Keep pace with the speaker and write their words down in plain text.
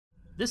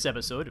This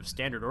episode of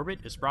Standard Orbit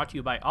is brought to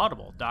you by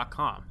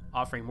Audible.com,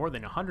 offering more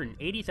than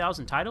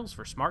 180,000 titles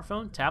for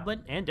smartphone,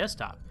 tablet, and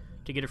desktop.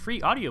 To get a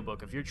free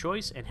audiobook of your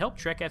choice and help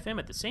Trek FM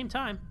at the same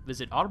time,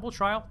 visit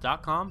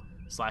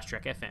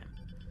audibletrial.com/trekfm.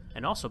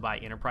 And also by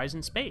Enterprise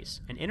in Space,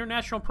 an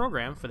international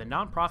program for the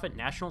nonprofit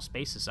National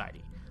Space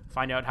Society.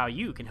 Find out how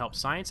you can help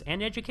science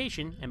and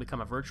education and become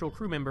a virtual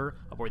crew member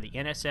aboard the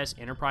NSS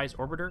Enterprise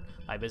Orbiter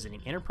by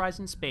visiting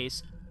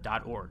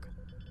enterpriseinspace.org.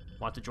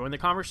 Want to join the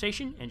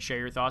conversation and share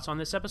your thoughts on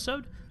this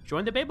episode?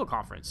 Join the Babel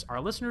Conference,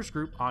 our listeners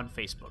group on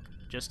Facebook.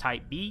 Just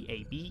type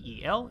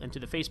BABEL into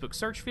the Facebook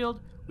search field.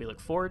 We look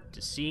forward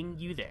to seeing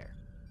you there.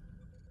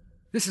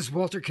 This is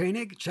Walter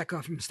Koenig,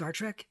 Chekhov from Star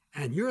Trek,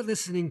 and you're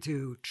listening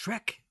to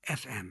Trek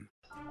FM.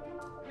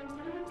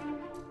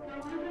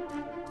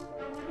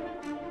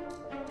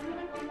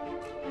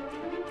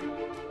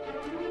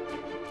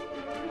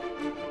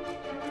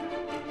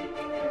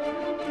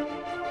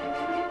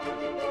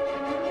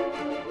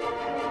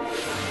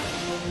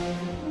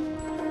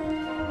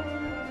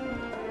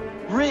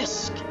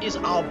 Risk is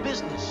our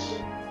business.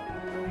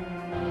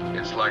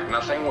 It's like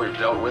nothing we've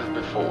dealt with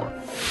before.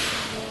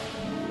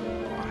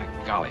 By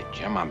golly,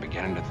 Jim, I'm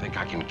beginning to think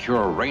I can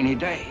cure a rainy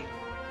day.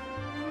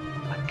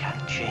 I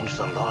can't change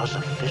the laws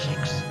of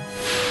physics.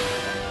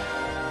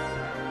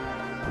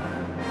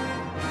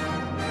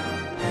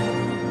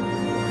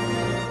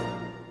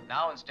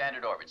 Now in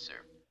Standard Orbit, sir.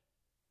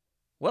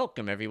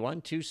 Welcome, everyone,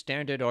 to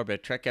Standard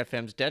Orbit, Trek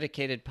FM's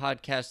dedicated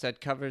podcast that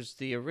covers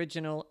the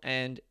original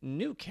and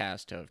new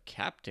cast of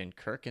Captain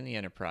Kirk and the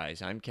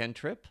Enterprise. I'm Ken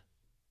Tripp.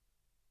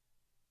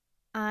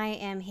 I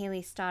am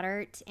Haley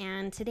Stoddart,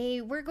 and today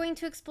we're going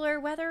to explore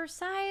whether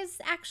size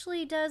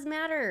actually does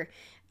matter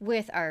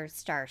with our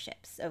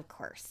starships, of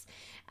course.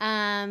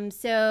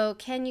 So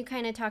Ken, you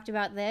kind of talked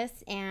about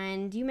this,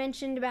 and you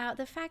mentioned about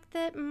the fact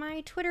that my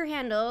Twitter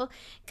handle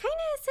kind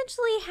of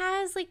essentially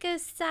has like a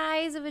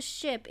size of a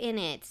ship in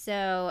it.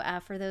 So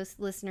for those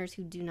listeners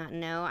who do not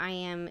know, I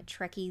am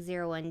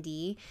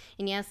Trekkie01D,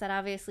 and yes, that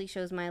obviously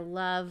shows my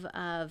love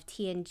of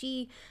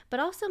TNG,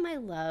 but also my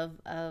love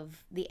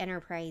of the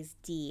Enterprise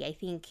D. I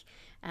think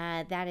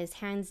that is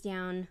hands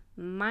down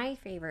my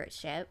favorite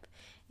ship.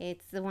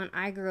 It's the one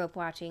I grew up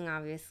watching,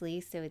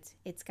 obviously, so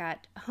it's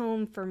got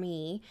home for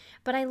me.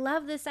 But I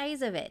love the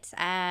size of it,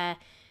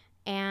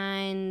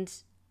 and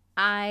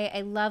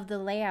I love the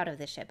layout of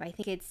the ship. I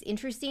think it's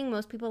interesting.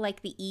 Most people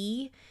like the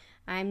E.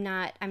 I'm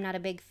not a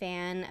big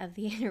fan of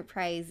the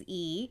Enterprise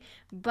E,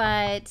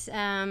 but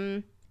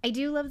I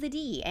do love the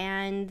D,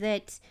 and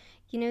that,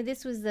 you know,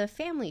 this was the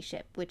family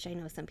ship, which I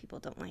know some people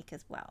don't like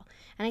as well.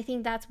 And I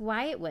think that's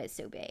why it was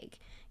so big.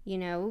 You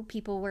know,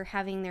 people were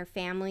having their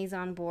families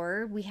on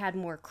board. We had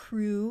more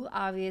crew,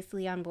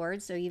 obviously, on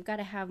board. So you've got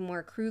to have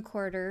more crew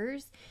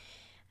quarters.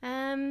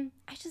 I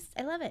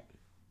love it.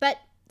 But,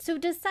 so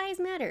does size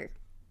matter,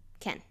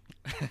 Ken?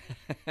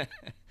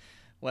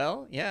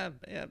 Well, yeah.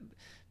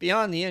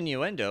 Beyond the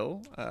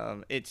innuendo,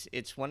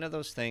 it's one of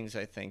those things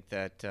I think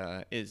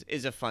that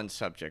is a fun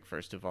subject,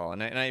 first of all.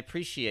 And I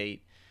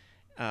appreciate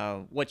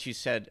what you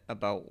said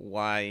about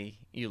why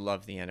you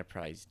love the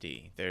Enterprise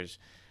D.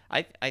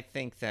 I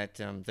think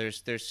that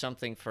there's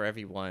something for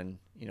everyone,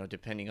 you know,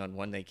 depending on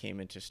when they came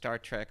into Star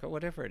Trek or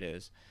whatever it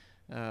is,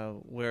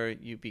 where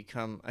you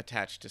become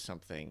attached to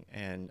something.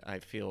 And I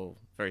feel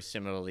very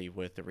similarly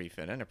with the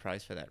refit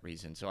Enterprise for that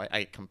reason. So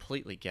I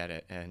completely get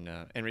it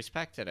and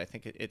respect it. I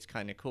think it's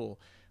kind of cool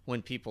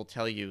when people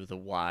tell you the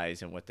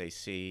whys and what they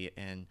see.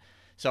 And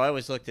so I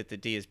always looked at the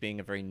D as being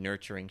a very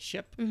nurturing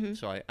ship. Mm-hmm.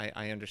 So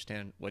I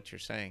understand what you're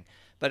saying.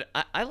 But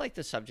I like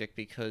the subject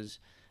because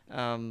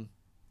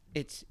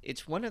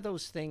it's one of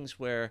those things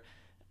where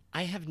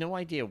I have no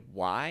idea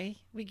why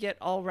we get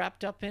all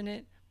wrapped up in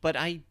it, but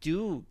I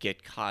do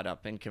get caught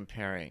up in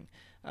comparing.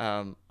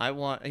 I'm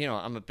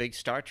a big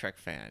Star Trek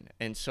fan,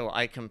 and so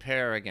I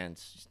compare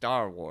against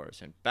Star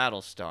Wars and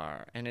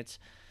Battlestar, and it's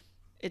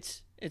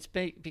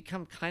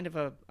become kind of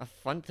a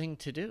fun thing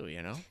to do,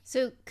 you know?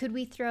 So could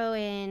we throw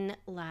in,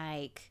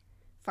 like,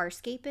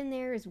 Farscape in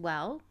there as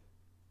well?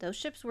 Those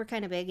ships were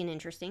kind of big and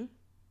interesting.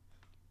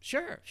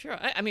 Sure.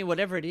 I mean,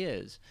 whatever it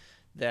is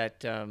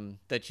that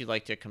you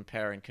like to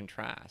compare and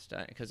contrast,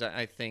 because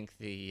I think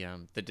the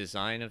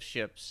design of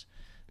ships,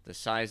 the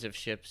size of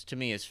ships, to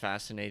me is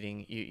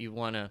fascinating. You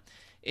want to,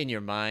 in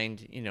your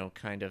mind, you know,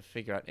 kind of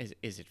figure out,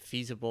 is it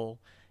feasible?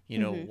 You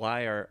know, mm-hmm.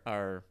 Why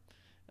are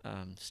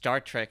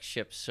Star Trek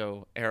ships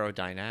so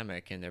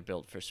aerodynamic and they're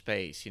built for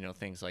space, you know,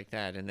 things like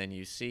that. And then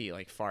you see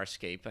like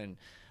Farscape and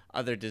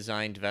other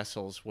designed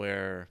vessels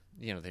where,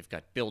 you know, they've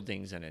got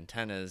buildings and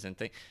antennas and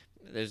things.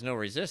 There's no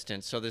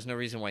resistance, so there's no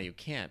reason why you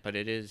can't. But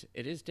it is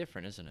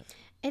different, isn't it?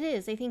 It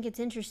is. I think it's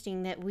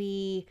interesting that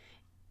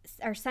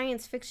our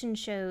science fiction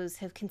shows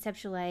have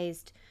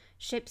conceptualized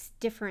ships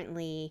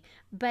differently,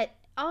 but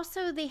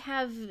also they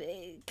have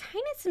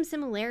kind of some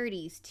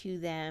similarities to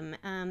them.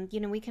 You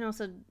know, we can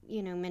also,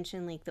 you know,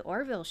 mention like the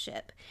Orville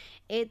ship.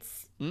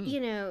 It's, you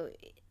know,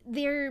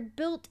 they're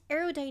built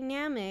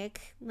aerodynamic,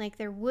 like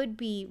there would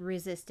be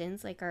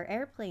resistance, like our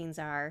airplanes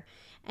are,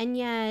 and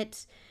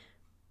yet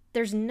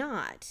there's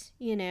not,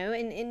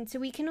 and so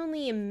we can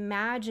only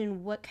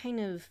imagine what kind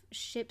of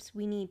ships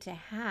we need to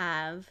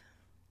have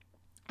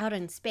out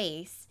in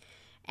space.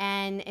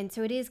 And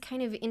so it is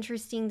kind of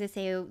interesting to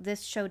say, oh,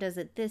 this show does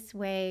it this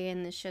way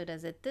and this show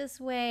does it this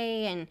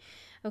way, and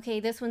okay,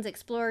 this one's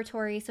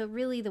exploratory, so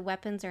really the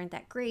weapons aren't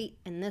that great,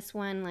 and this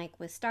one, like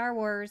with Star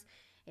Wars,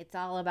 it's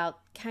all about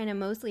kind of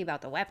mostly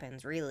about the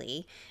weapons,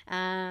 really.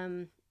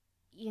 And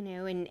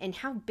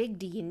how big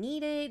do you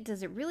need it?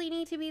 Does it really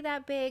need to be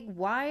that big?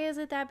 Why is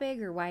it that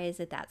big, or why is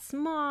it that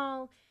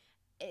small?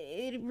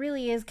 It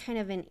really is kind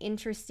of an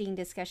interesting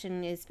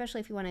discussion, especially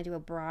if you want to do a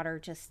broader,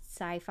 just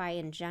sci-fi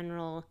in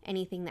general,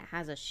 anything that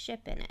has a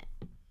ship in it.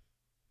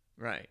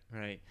 Right.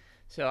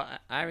 So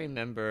I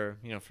remember,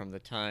 from the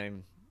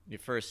time you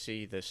first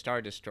see the Star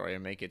Destroyer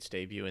make its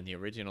debut in the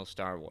original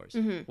Star Wars,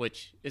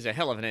 which is a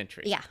hell of an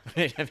entry. Yeah.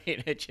 Right? I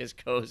mean, it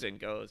just goes and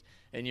goes,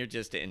 and you're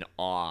just in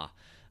awe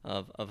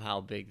of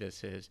how big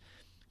this is.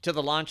 To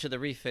the launch of the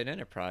refit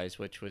Enterprise,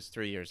 which was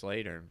 2 years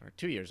later,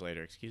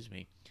 excuse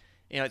me.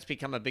 It's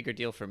become a bigger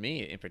deal for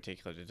me in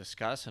particular to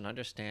discuss and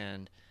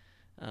understand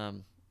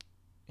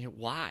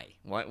why.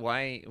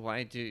 Why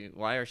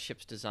are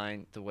ships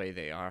designed the way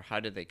they are? How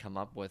did they come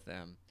up with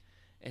them?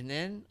 And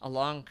then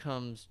along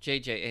comes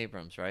J.J.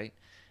 Abrams, right?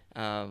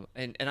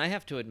 And I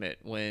have to admit,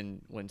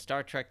 when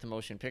Star Trek the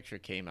Motion Picture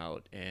came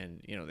out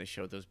and they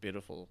showed those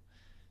beautiful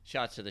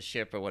shots of the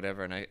ship or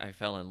whatever, and I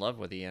fell in love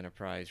with the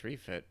Enterprise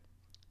refit.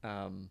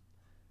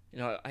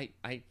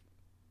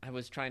 I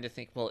was trying to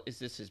think, well, is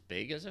this as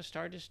big as a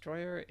Star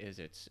Destroyer? Is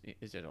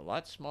it a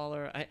lot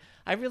smaller?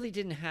 I really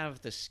didn't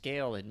have the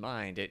scale in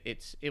mind.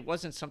 It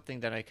wasn't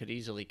something that I could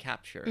easily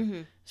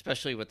capture,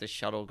 especially with the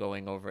shuttle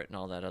going over it and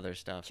all that other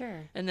stuff.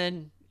 Sure. And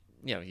then,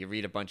 you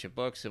read a bunch of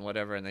books and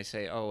whatever, and they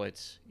say, oh,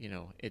 it's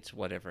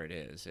whatever it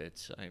is.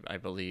 I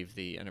believe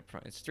the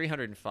Enterprise, it's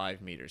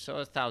 305 meters, so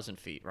 1,000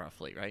 feet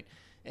roughly, right?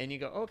 And you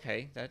go,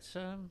 okay, that's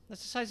the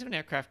size of an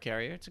aircraft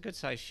carrier. It's a good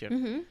sized ship,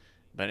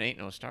 but it ain't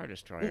no Star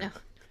Destroyer. No.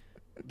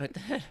 But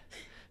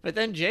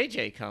then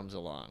JJ comes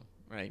along,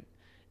 right,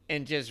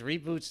 and just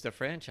reboots the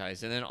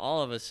franchise, and then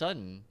all of a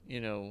sudden,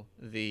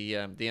 the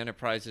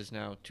Enterprise is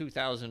now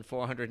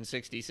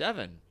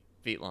 2,467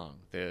 feet long.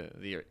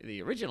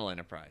 The original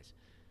Enterprise.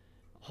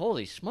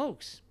 Holy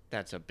smokes,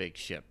 that's a big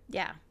ship.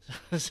 Yeah.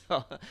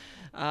 So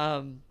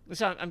I'm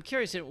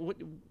curious.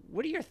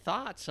 What are your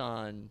thoughts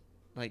on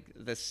like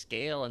the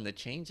scale and the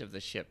change of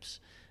the ships?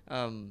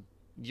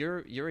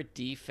 You're a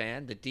D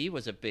fan. The D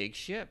was a big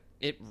ship.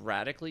 It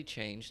radically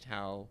changed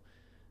how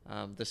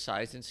the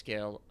size and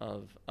scale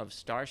of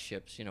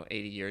starships,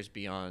 80 years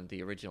beyond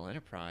the original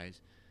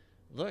Enterprise.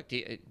 Look,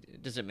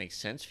 does it make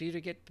sense for you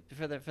to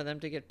for them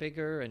to get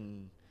bigger?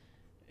 And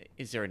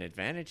is there an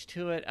advantage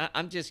to it?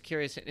 I'm just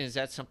curious. Is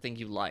that something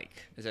you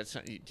like?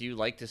 Do you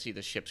like to see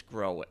the ships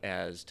grow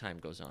as time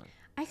goes on?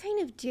 I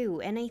kind of do,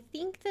 and I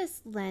think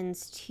this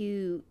lends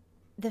to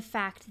the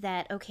fact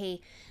that, okay,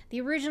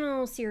 the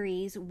original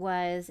series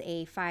was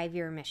a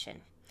 5-year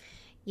mission.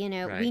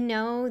 Right. We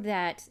know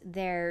that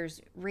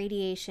there's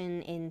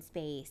radiation in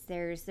space.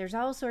 There's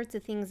all sorts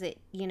of things that,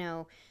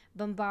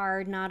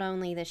 bombard not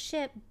only the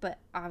ship, but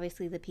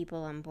obviously the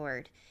people on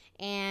board.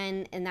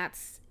 And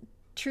that's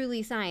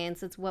truly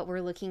science. It's what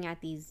we're looking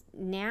at these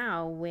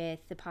now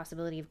with the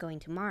possibility of going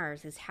to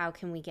Mars, is how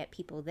can we get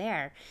people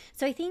there?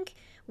 So I think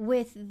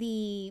with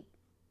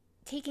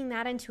taking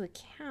that into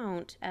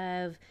account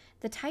of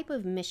the type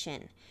of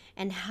mission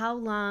and how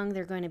long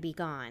they're going to be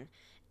gone,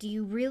 do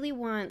you really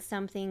want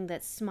something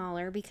that's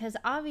smaller? Because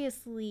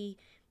obviously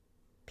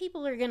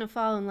people are going to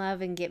fall in love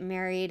and get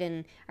married,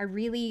 and are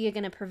really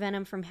going to prevent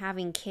them from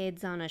having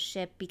kids on a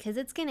ship, because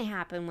it's going to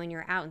happen when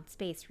you're out in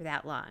space for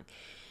that long.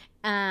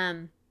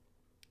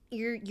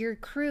 Your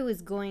crew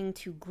is going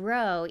to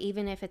grow,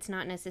 even if it's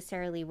not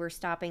necessarily we're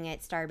stopping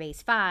at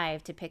Starbase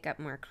 5 to pick up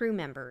more crew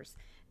members,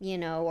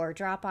 or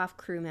drop off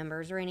crew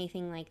members or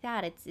anything like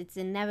that. It's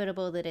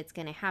inevitable that it's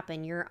going to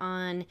happen. You're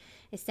on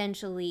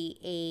essentially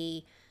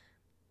a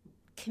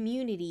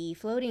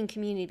floating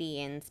community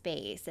in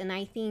space. And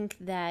I think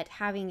that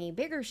having a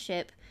bigger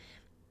ship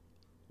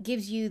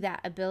gives you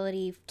that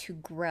ability to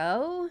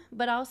grow,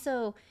 but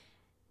also,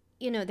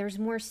 there's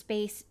more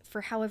space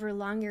for however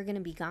long you're going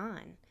to be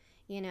gone.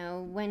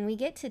 When we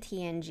get to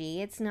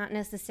TNG, it's not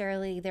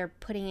necessarily they're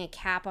putting a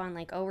cap on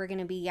like, oh, we're going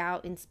to be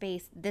out in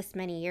space this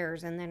many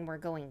years and then we're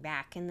going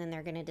back, and then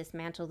they're going to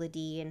dismantle the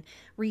D and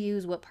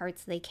reuse what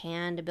parts they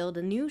can to build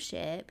a new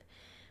ship.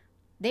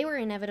 They were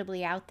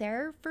inevitably out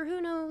there for who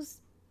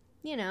knows,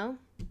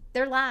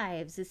 their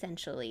lives,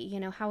 essentially,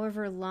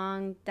 however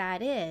long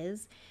that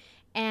is.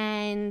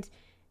 And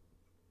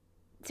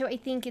so I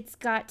think it's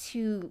got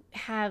to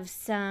have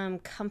some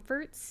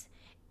comforts,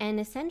 and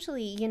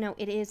essentially,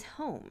 it is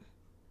home.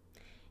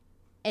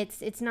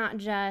 It's not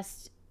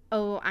just,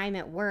 oh, I'm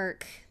at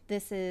work.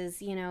 This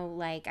is,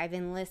 like I've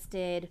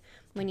enlisted.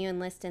 When you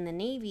enlist in the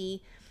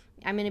Navy,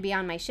 I'm going to be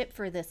on my ship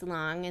for this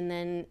long, and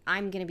then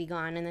I'm going to be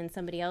gone, and then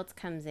somebody else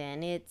comes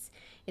in. It's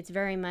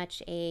very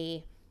much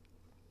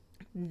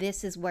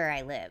this is where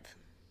I live.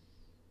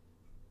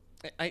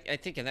 I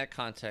think in that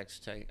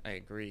context, I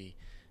agree.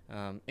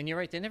 And you're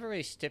right. They never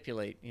really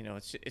stipulate.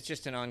 It's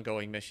just an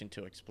ongoing mission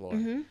to explore.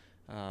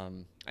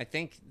 I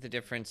think the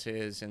difference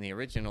is in the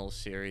original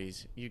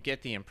series, you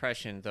get the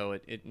impression, though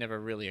it never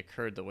really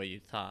occurred the way you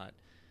thought.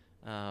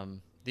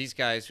 These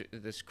guys,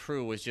 this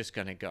crew was just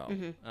going to go.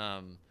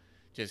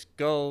 Just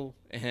go,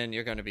 and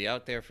you're going to be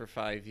out there for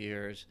 5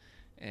 years,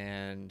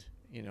 and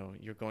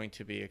you're going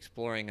to be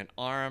exploring an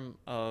arm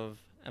of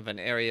an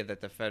area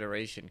that the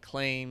Federation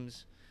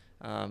claims.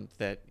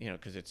 That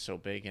because it's so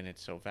big and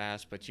it's so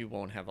vast, but you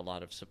won't have a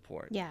lot of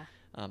support. Yeah.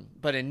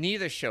 But in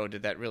neither show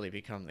did that really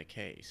become the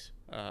case,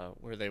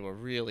 where they were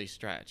really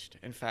stretched.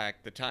 In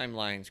fact, the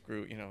timelines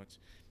grew.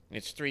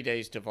 It's 3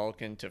 days to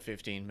Vulcan to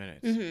 15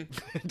 minutes,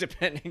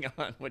 depending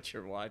on what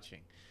you're watching.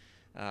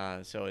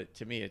 So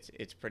to me,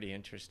 it's pretty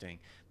interesting.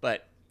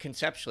 But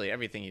conceptually,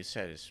 everything you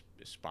said is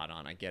spot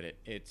on. I get it.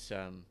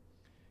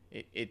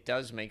 It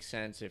does make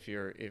sense if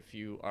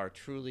you are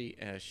truly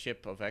a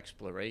ship of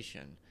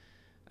exploration.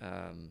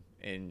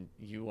 And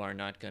you are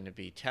not going to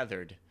be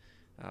tethered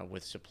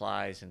with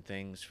supplies and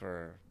things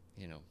for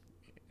a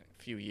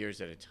few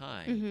years at a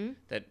time.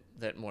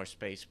 That more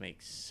space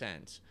makes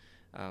sense.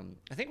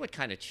 I think what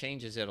kind of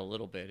changes it a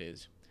little bit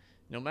is,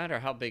 no matter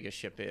how big a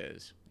ship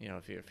is,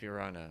 if you're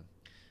on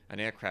an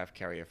aircraft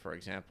carrier, for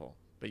example,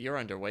 but you're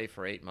underway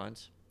for 8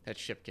 months, that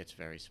ship gets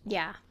very small.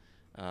 Yeah.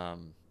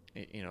 And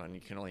you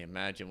can only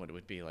imagine what it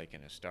would be like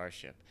in a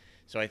starship.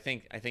 So I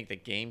think the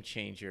game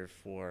changer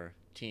for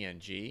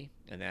TNG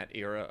and that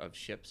era of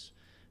ships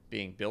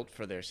being built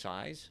for their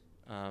size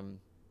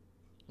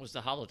was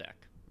the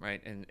holodeck,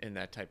 right? And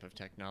that type of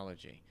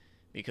technology,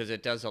 because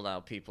it does allow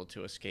people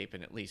to escape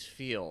and at least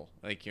feel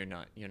like you're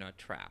not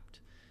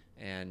trapped.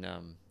 And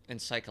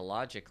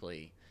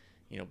psychologically,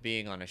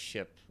 being on a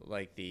ship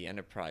like the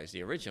Enterprise,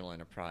 the original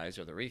Enterprise,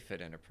 or the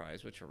refit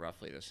Enterprise, which are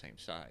roughly the same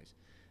size,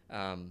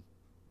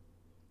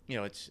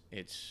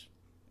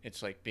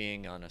 it's like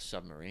being on a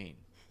submarine.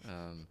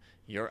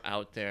 You're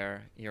out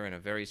there, you're in a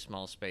very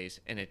small space,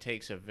 and it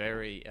takes a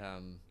very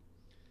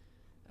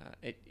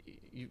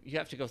you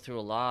have to go through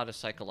a lot of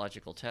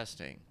psychological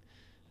testing,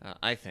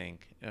 I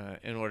think,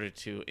 in order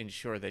to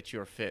ensure that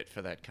you're fit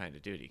for that kind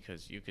of duty,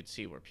 because you could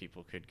see where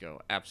people could go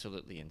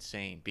absolutely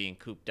insane being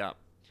cooped up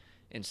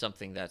in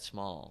something that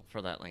small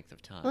for that length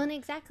of time. Well, and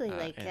exactly,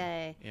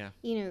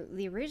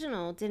 the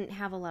original didn't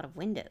have a lot of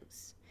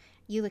windows.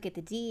 You look at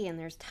the D and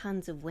there's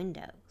tons of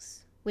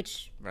windows,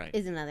 which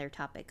is another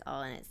topic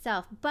all in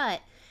itself.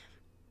 But,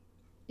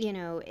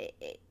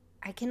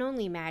 I can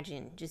only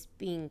imagine just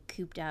being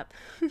cooped up.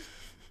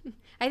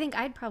 I think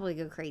I'd probably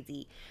go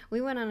crazy.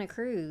 We went on a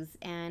cruise,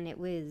 and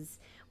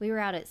we were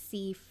out at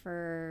sea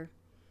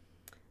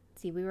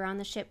we were on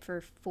the ship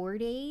for 4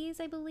 days,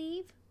 I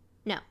believe.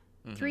 No,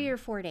 3 or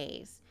 4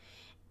 days.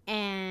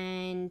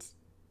 And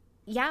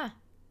yeah,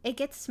 it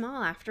gets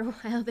small after a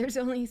while. There's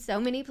only so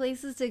many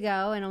places to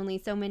go and only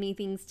so many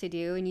things to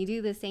do, and you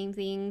do the same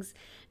things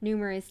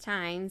numerous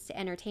times to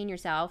entertain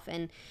yourself.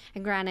 And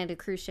granted, a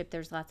cruise ship,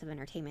 there's lots of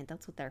entertainment.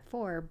 That's what they're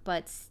for.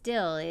 But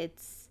still,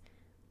 it's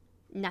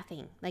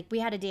nothing. Like, we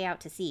had a day out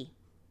to sea.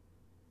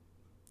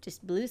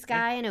 Just blue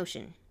sky and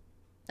ocean.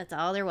 That's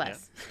all there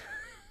was.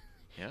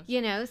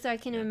 Yeah. So I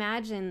can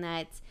imagine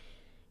that,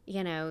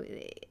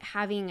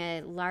 having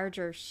a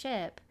larger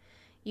ship,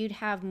 you'd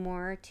have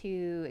more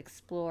to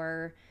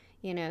explore.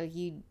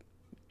 I'm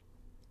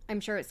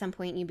sure at some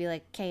point you'd be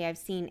like, okay, I've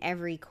seen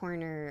every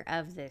corner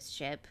of this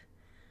ship.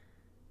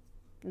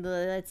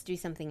 Let's do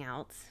something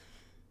else.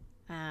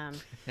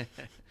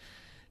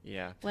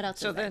 Yeah. What else?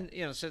 So then,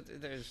 so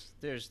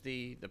there's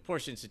the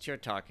portions that you're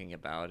talking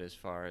about, as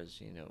far as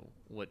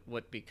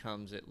what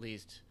becomes at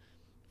least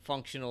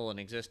functional and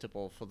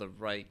existable for the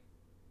right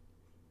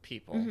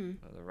people,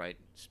 or the right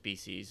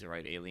species, the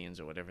right aliens,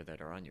 or whatever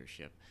that are on your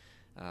ship,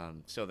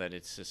 so that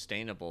it's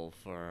sustainable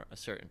for a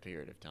certain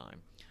period of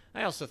time.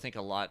 I also think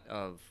a lot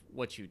of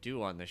what you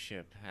do on the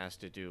ship has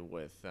to do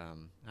with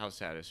how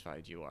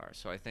satisfied you are.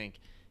 So I think,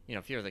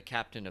 if you're the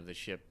captain of the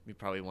ship, you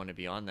probably want to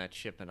be on that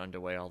ship and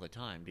underway all the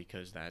time,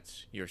 because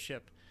that's your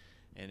ship.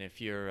 And if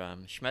you're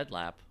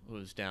Schmedlap,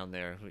 who's down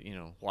there,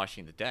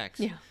 washing the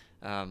decks,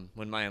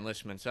 when my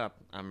enlistment's up,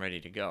 I'm ready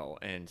to go.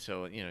 And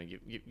so,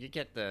 you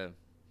get the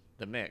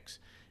mix.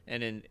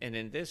 And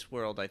in this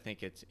world, I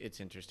think it's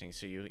interesting.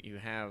 So you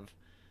have,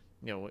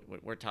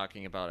 what we're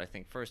talking about, I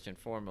think first and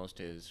foremost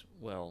is,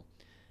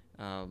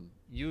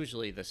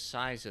 usually the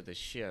size of the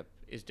ship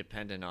is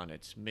dependent on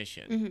its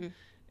mission.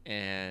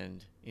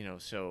 And,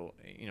 so,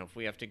 if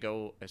we have to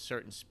go a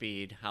certain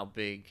speed, how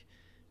big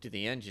do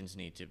the engines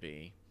need to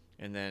be?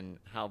 And then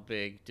how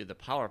big do the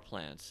power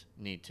plants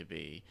need to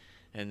be?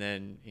 And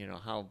then,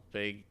 how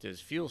big does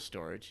fuel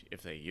storage,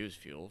 if they use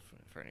fuel,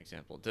 for an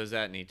example, does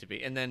that need to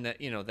be? And then,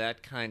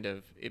 that kind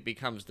of, it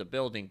becomes the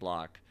building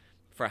block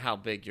for how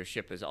big your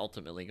ship is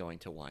ultimately going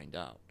to wind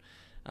up.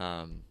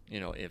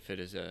 If it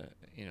is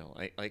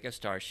like a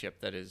starship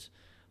that is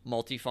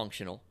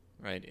multifunctional,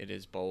 right? It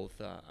is both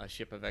a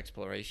ship of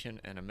exploration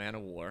and a man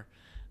of war.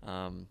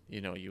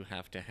 You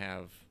have to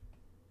have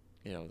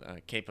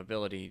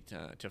capability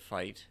to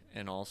fight,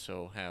 and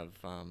also have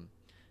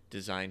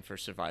design for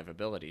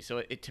survivability.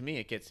 So to me,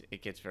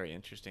 it gets very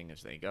interesting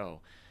as they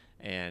go,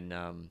 and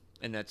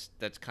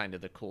that's kind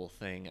of the cool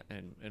thing.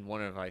 And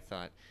one of, I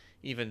thought,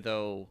 even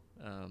though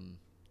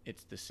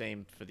it's the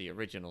same for the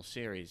original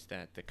series,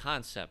 that the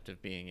concept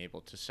of being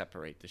able to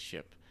separate the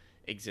ship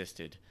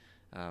existed.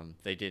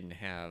 They didn't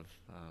have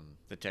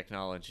the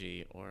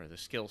technology or the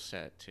skill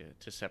set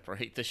to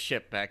separate the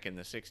ship back in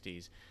the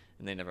 60s,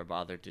 and they never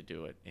bothered to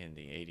do it in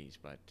the 80s.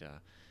 But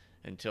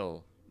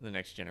until the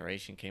Next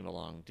Generation came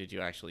along, did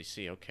you actually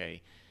see,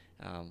 okay,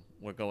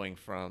 we're going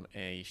from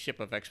a ship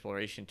of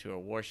exploration to a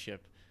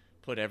warship,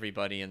 put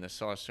everybody in the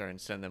saucer and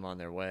send them on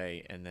their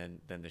way, and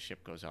then the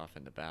ship goes off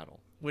into battle,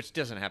 which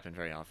doesn't happen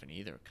very often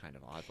either, kind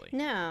of oddly.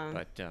 No.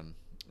 But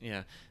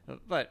yeah,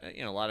 but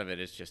a lot of it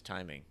is just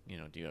timing.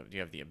 Do you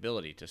have the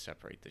ability to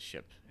separate the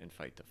ship and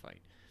fight the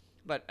fight?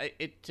 But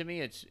to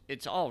me,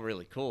 it's all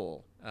really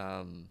cool.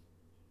 And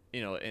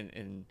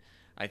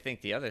I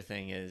think the other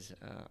thing is,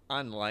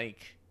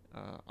 unlike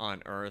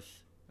on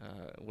Earth,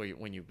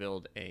 when you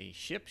build a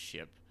ship,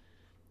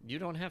 you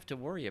don't have to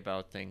worry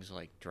about things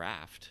like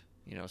draft.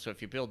 So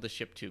if you build the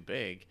ship too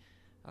big,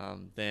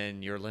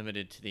 then you're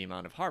limited to the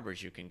amount of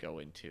harbors you can go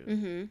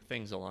into,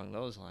 things along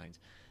those lines.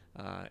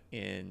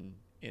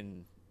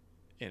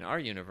 In our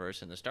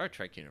universe, in the Star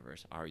Trek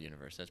universe,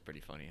 that's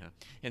pretty funny, huh?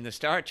 In the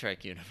Star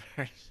Trek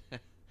universe,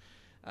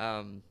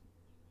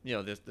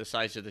 the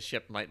size of the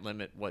ship might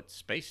limit what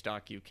space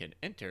dock you can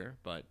enter,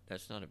 but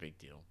that's not a big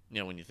deal,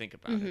 when you think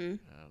about it.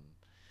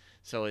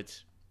 So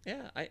it's,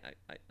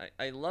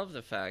 I love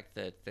the fact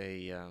that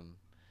they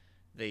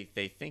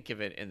think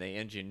of it and they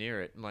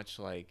engineer it much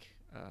like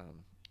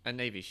a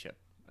Navy ship.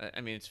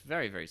 I mean, it's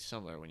very, very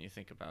similar when you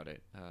think about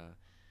it.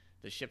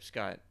 The ship's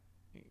got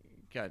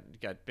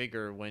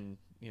bigger when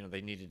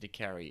they needed to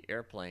carry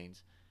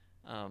airplanes,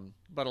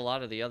 but a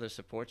lot of the other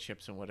support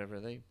ships and whatever,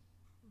 they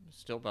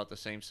still about the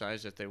same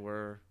size that they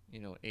were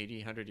 80,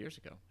 100 years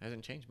ago.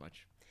 Hasn't changed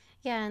much.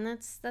 Yeah, and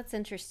that's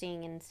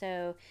interesting. And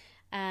so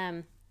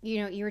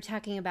you were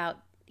talking about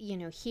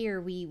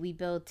here we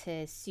build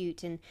to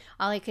suit, and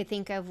all I could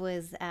think of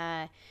was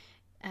the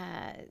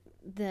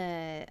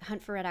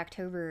Hunt for Red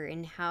October,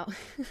 and how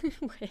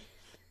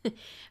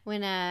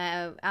when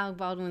Alec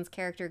Baldwin's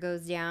character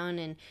goes down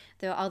and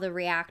all the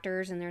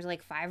reactors, and there's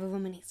like 5 of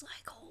them, and he's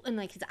like, oh, and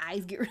like his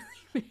eyes get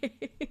really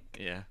big.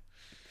 Yeah.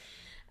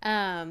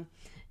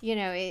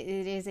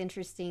 It is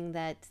interesting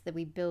that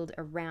we build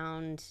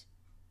around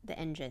the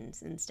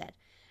engines instead.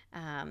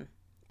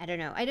 I don't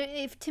know.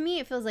 To me,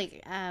 it feels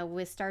like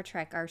with Star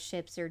Trek, our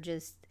ships are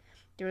just,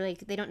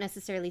 they don't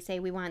necessarily say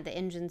we want the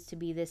engines to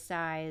be this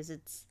size.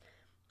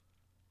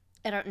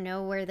 I don't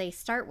know where they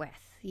start with.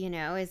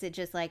 Is it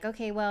just like,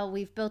 okay, well,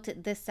 we've built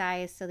it this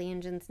size, so the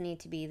engines need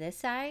to be this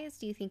size?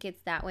 Do you think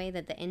it's that way,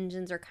 that the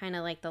engines are kind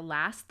of like the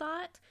last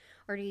thought?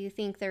 Or do you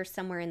think they're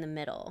somewhere in the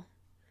middle?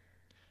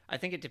 I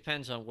think it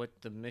depends on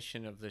what the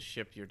mission of the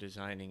ship you're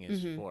designing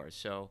is for.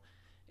 So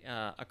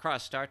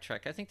across Star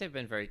Trek, I think they've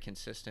been very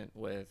consistent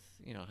with,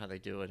 how they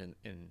do it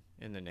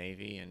in the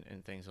Navy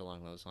and things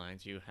along those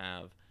lines. You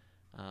have,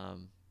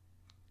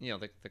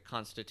 the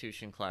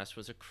Constitution class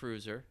was a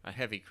cruiser, a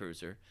heavy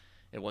cruiser.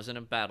 It wasn't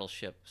a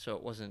battleship, so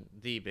it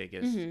wasn't the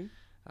biggest.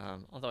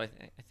 Although I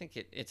think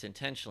it's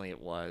intentionally it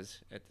was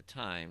at the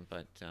time,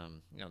 but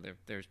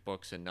there's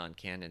books and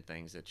non-canon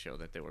things that show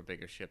that there were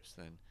bigger ships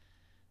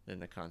than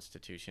the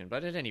Constitution.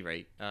 But at any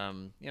rate,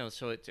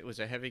 so it was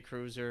a heavy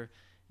cruiser.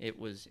 It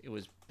was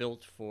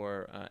built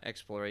for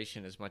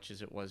exploration as much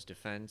as it was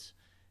defense,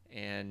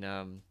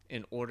 and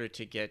in order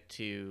to get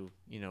to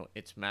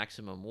its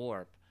maximum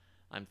warp,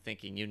 I'm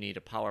thinking you need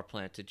a power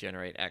plant to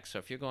generate X. So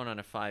if you're going on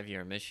a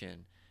 5-year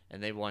mission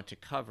and they want to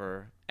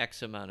cover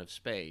X amount of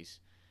space,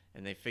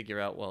 and they figure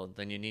out, well,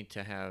 then you need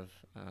to have,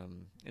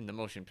 in the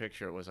motion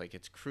picture, it was like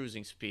its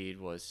cruising speed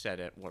was set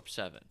at warp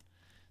 7.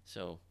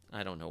 So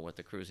I don't know what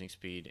the cruising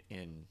speed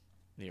in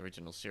the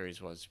original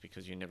series was,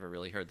 because you never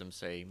really heard them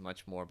say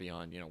much more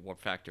beyond, warp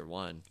factor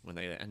 1 when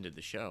they ended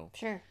the show.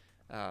 Sure.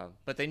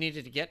 But they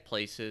needed to get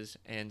places,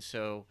 and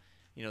so,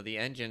 the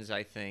engines,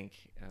 I think,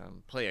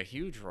 play a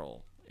huge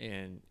role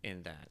in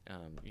that,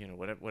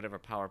 whatever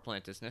power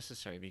plant is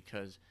necessary,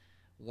 because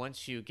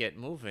once you get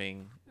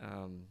moving,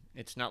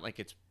 it's not like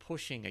it's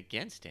pushing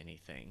against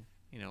anything.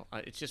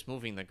 It's just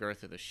moving the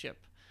girth of the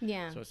ship.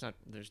 Yeah. So it's not,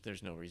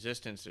 there's no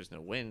resistance, there's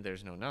no wind,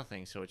 there's no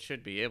nothing. So it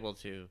should be able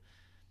to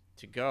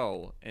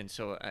go. And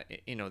so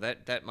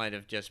that might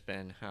have just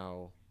been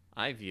how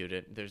I viewed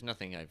it. There's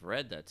nothing I've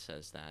read that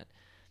says that,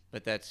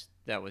 but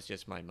that was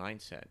just my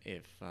mindset.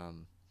 If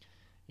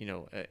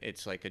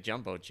it's like a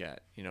jumbo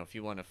jet. If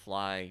you want to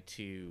fly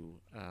to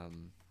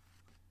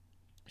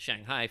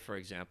Shanghai, for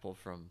example,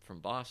 from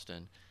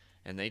Boston,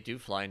 and they do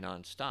fly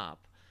nonstop,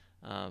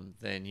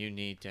 then you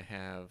need to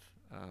have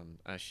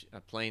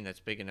a plane that's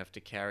big enough to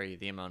carry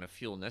the amount of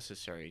fuel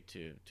necessary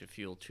to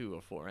fuel 2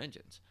 or 4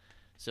 engines.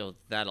 So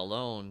that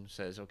alone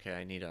says, okay,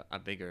 I need a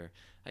bigger.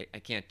 I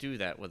can't do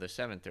that with a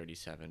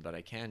 737, but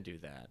I can do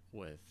that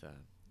with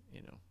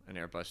an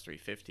Airbus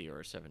 350 or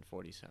a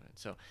 747.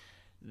 So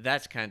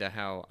that's kind of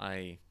how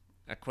I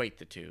equate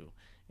the two.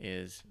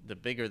 Is the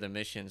bigger the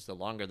missions, the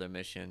longer the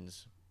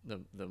missions,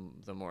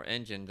 the more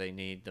engine they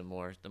need, the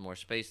more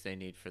space they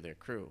need for their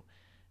crew.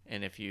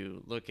 And if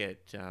you look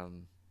at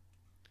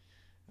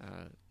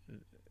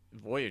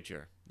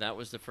Voyager, that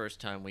was the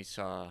first time we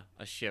saw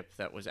a ship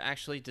that was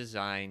actually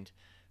designed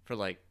for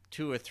like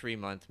 2 or 3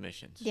 month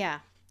missions. Yeah.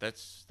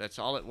 That's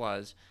all it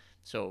was.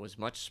 So it was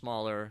much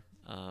smaller.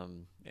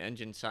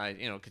 Engine size,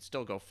 could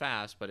still go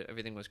fast, but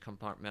everything was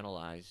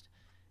compartmentalized.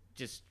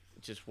 Just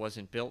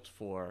wasn't built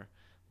for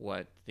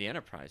what the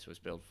Enterprise was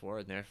built for,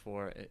 and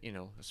therefore,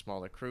 a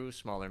smaller crew,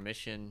 smaller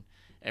mission.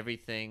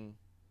 Everything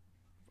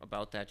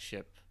about that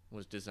ship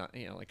was designed,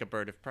 like a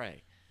bird of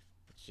prey.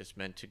 It's just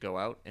meant to go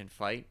out and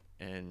fight,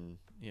 and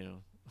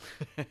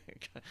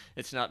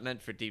it's not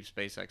meant for deep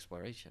space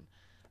exploration.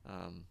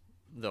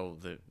 Though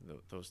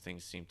those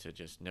things seem to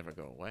just never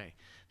go away.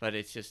 But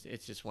it's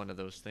just one of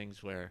those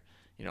things where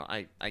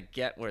I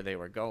get where they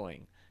were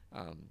going.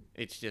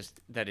 It's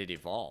just that it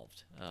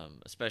evolved,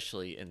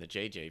 especially in the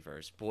JJ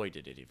verse. Boy,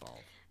 did it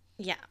evolve!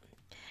 Yeah,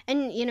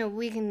 and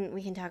we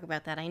can talk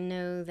about that. I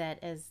know that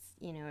as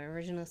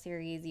original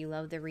series, you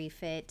love the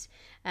refit.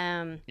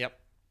 Yep.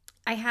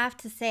 I have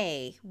to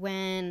say,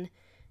 when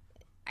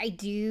I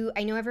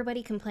know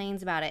everybody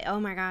complains about it. Oh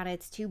my God,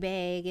 it's too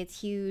big, it's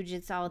huge,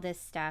 it's all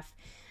this stuff.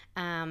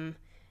 Again,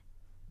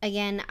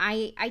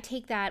 I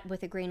take that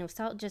with a grain of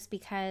salt, just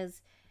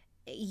because,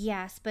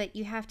 yes, but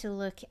you have to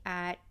look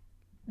at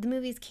the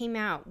movies came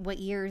out, what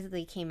years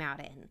they came out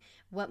in,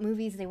 what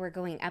movies they were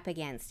going up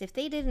against. If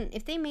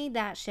they made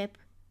that ship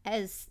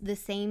as the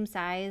same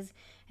size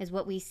as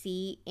what we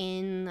see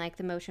in like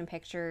the motion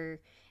picture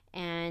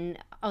and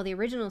all the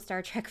original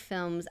Star Trek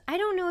films, I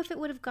don't know if it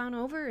would have gone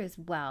over as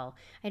well.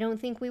 I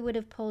don't think we would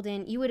have pulled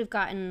in, you would have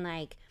gotten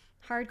like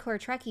hardcore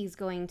Trekkies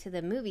going to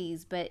the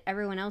movies, but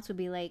everyone else would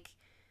be like,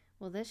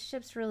 well, this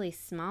ship's really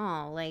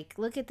small. Like,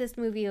 look at this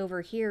movie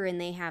over here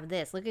and they have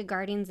this. Look at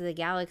Guardians of the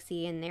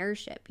Galaxy and their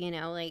ship,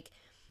 like,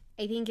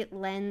 I think it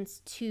lends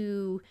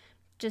to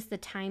just the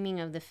timing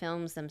of the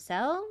films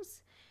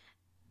themselves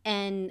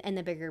and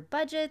the bigger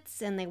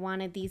budgets, and they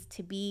wanted these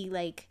to be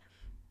like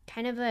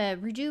kind of a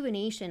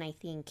rejuvenation, I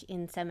think,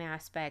 in some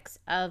aspects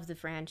of the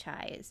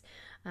franchise.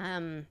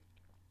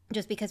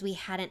 Just because we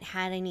hadn't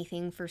had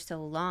anything for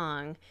so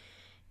long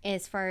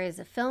as far as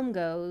a film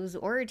goes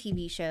or a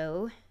TV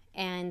show.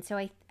 And so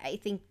I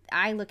think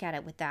I look at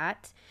it with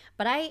that.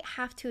 But I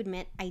have to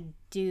admit,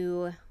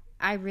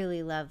 I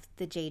really love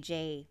the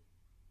JJ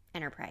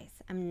Enterprise.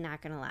 I'm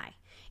not going to lie.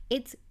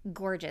 It's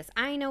gorgeous.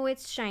 I know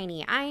it's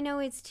shiny. I know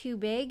it's too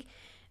big,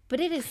 but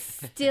it is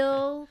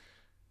still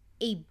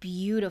a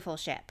beautiful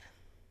ship.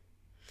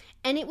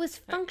 And it was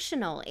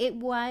functional. It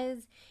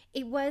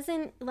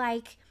wasn't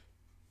like,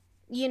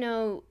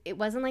 it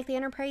wasn't like the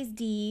Enterprise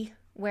D,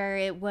 where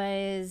it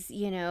was,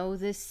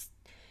 this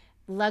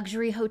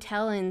luxury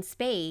hotel in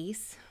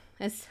space,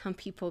 as some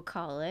people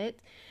call it.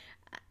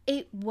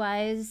 It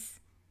was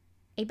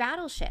a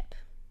battleship.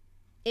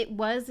 It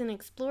was an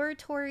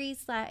exploratory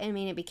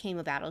it became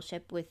a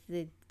battleship with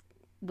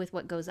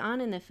what goes on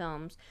in the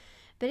films,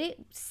 but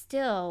it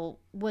still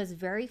was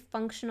very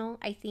functional,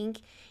 I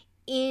think,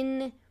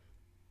 in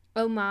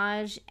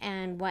homage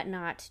and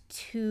whatnot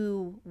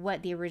to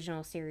what the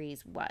original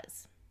series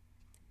was.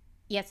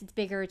 Yes, it's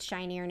bigger, it's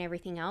shinier and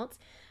everything else,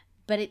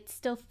 but it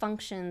still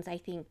functions, I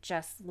think,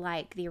 just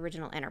like the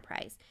original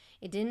Enterprise.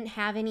 It didn't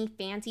have any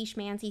fancy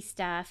schmancy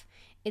stuff.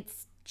 It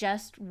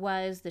just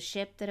was the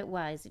ship that it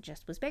was. It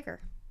just was bigger.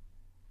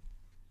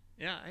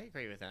 Yeah, I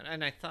agree with that.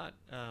 And I thought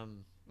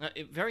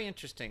very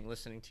interesting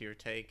listening to your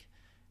take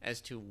as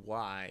to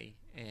why.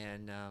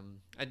 And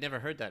I'd never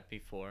heard that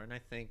before. And I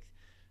think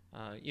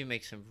you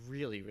make some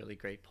really, really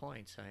great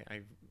points.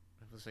 I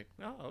was like,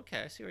 oh,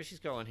 okay, I see where she's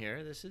going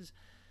here. This is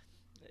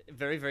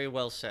very, very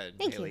well said,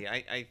 Thank Haley. you.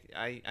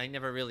 I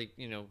never really,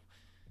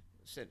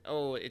 said,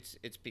 oh, it's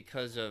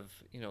because of,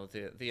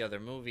 the other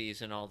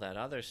movies and all that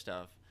other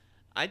stuff.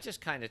 I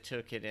just kind of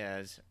took it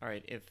as, all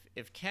right,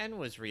 if Ken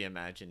was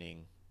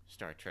reimagining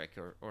Star Trek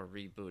or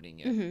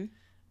rebooting it,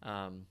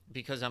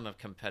 because I'm a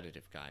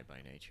competitive guy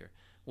by nature,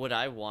 would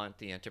I want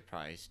the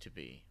Enterprise to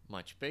be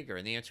much bigger?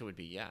 And the answer would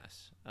be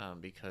yes,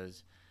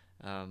 because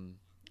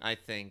I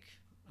think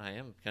I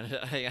am kind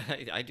of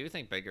I do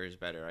think bigger is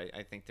better.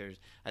 I think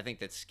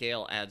that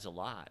scale adds a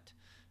lot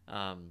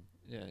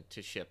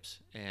to ships,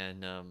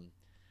 and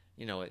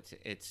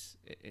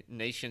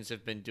nations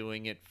have been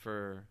doing it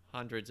for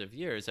hundreds of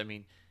years. I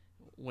mean,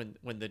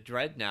 when the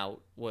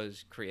Dreadnought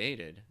was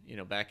created,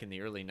 back in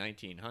the early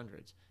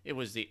 1900s, it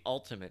was the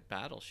ultimate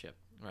battleship,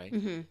 right?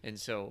 Mm-hmm. And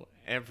so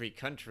every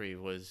country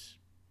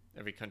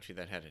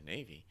that had a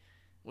navy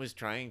was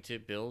trying to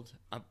build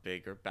a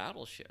bigger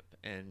battleship,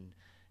 and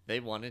they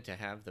wanted to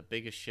have the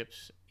biggest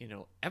ships,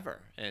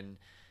 ever. And,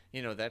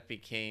 that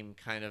became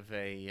kind of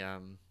a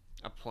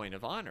point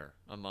of honor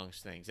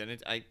amongst things.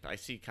 And I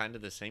see kind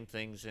of the same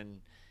things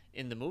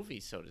in the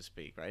movies, so to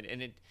speak, right?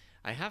 And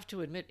I have to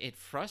admit, it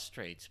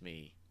frustrates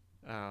me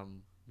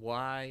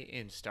why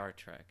in Star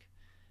Trek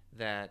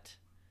that,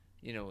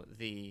 you know,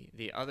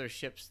 the other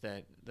ships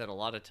that a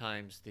lot of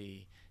times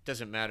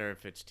doesn't matter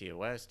if it's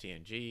TOS,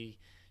 TNG,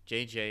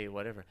 JJ,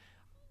 whatever,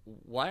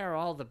 why are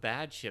all the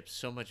bad ships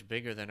so much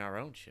bigger than our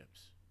own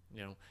ships?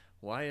 You know,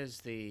 why is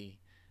the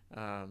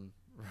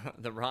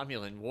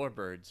Romulan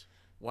warbirds,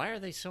 why are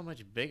they so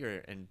much bigger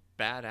and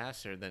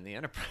badasser than the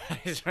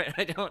Enterprise? Right?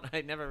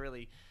 I never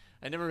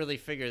really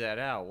figured that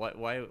out.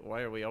 Why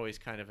are we always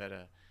kind of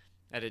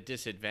at a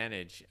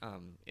disadvantage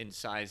in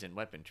size and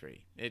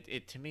weaponry?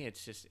 It to me,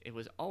 it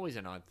was always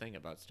an odd thing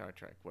about Star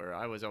Trek, where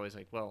I was always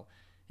like, well,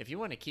 if you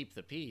want to keep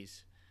the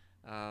peace,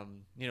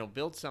 you know,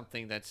 build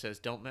something that says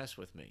don't mess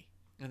with me,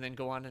 and then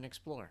go on and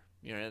explore.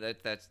 You know,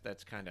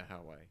 that's kind of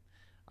how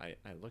I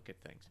look at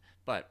things.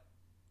 But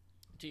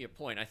to your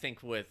point, I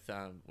think with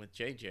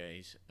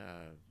JJ's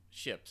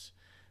ships,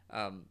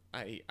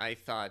 I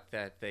thought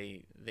that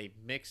they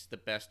mixed the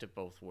best of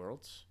both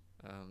worlds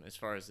as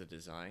far as the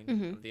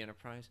design of the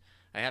Enterprise.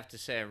 I have to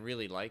say I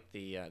really liked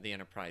the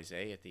Enterprise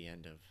A at the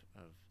end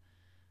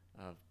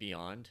of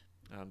Beyond,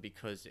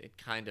 because it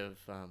kind of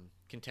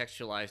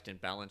contextualized and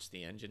balanced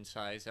the engine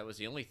size. That was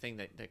the only thing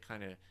that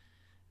kind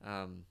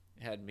of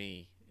had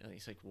me.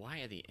 It's like, why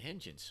are the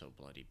engines so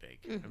bloody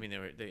big? I mean,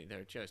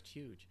 they're just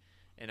huge,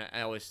 and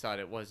I always thought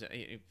it was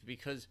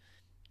because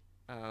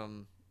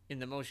in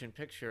the motion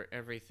picture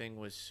everything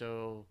was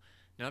so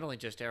not only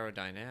just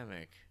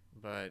aerodynamic,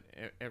 but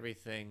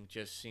everything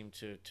just seemed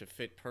to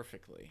fit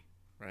perfectly,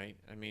 right?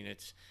 I mean,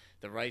 it's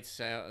the right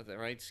scale,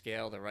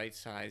 the right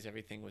size.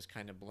 Everything was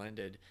kind of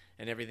blended,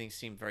 and everything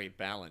seemed very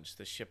balanced.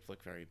 The ship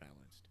looked very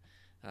balanced.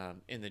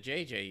 In the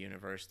JJ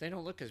universe, they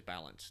don't look as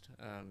balanced.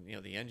 You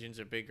know, the engines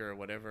are bigger or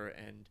whatever,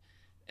 and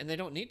they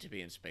don't need to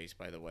be in space,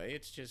 by the way.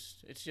 It's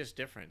just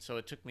different. So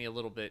it took me a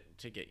little bit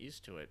to get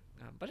used to it,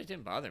 but it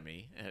didn't bother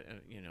me.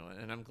 You know,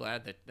 and I'm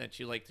glad that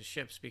you like the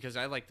ships, because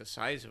I like the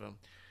size of them.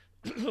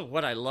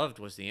 What I loved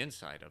was the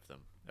inside of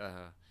them.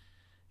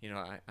 You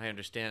know, I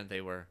understand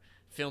they were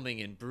filming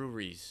in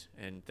breweries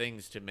and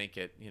things to make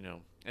it, you know,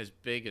 as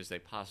big as they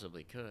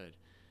possibly could.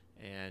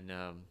 And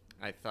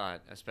I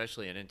thought,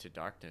 especially in Into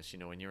Darkness, you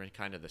know, when you're in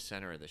kind of the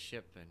center of the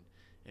ship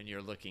and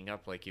you're looking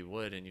up like you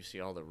would, and you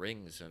see all the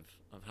rings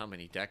of how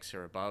many decks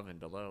are above and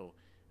below,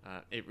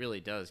 it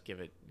really does give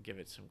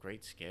it some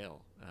great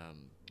scale.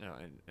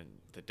 And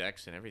the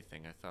decks and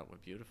everything I thought were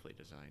beautifully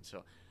designed.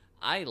 So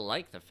I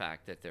like the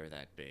fact that they're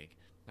that big.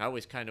 I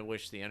always kind of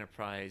wish the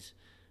Enterprise,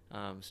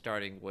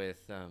 starting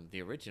with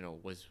the original,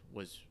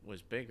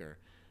 was bigger.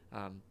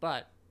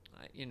 But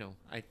you know,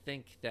 I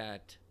think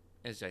that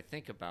as I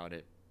think about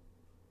it,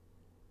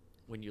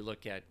 when you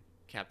look at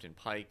Captain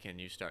Pike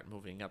and you start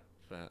moving up,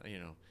 you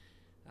know,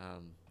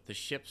 the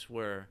ships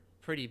were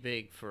pretty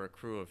big for a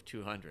crew of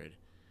 200.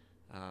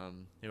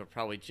 They were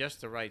probably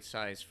just the right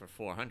size for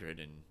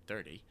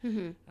 430,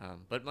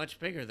 but much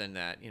bigger than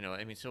that. You know,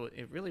 I mean, so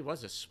it really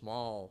was a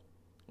small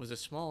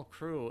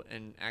crew,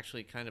 and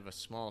actually kind of a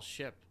small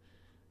ship.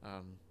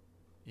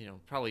 You know,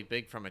 probably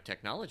big from a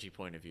technology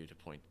point of view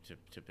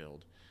to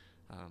build.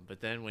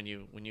 But then when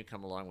you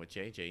come along with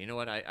JJ, you know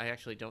what? I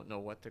actually don't know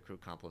what the crew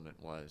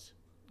complement was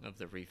of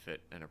the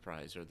refit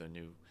Enterprise or the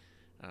new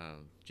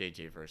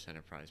JJ-verse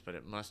Enterprise, but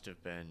it must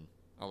have been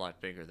a lot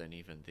bigger than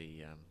even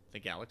the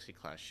Galaxy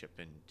class ship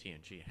in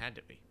TNG had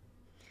to be.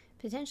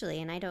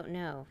 Potentially, and I don't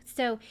know.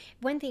 So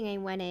one thing I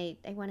want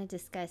to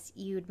discuss,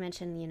 you had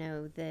mentioned, you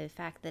know, the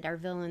fact that our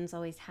villains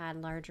always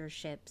had larger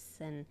ships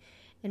and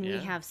we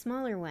have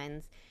smaller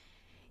ones.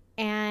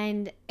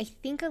 And I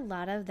think a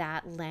lot of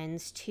that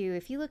lends to,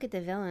 if you look at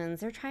the villains,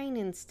 they're trying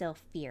to instill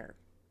fear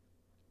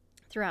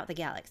throughout the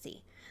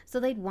galaxy. So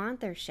they'd want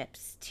their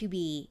ships to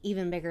be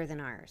even bigger than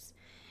ours.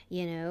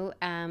 You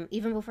know,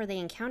 even before they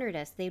encountered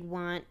us, they'd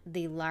want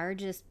the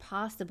largest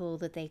possible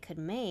that they could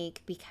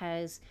make,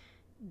 because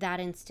that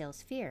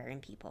instills fear in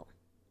people.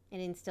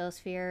 It instills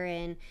fear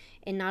in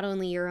not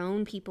only your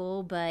own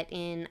people, but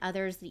in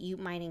others that you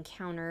might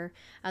encounter,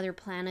 other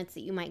planets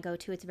that you might go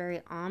to. It's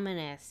very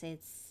ominous.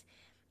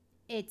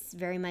 It's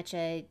very much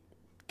a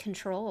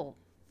control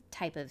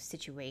type of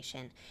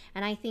situation.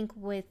 And I think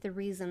with the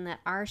reason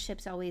that our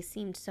ships always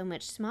seemed so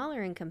much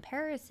smaller in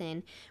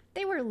comparison,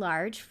 they were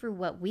large for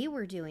what we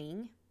were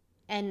doing,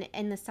 and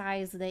the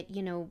size that,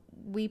 you know,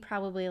 we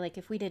probably, like,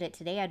 if we did it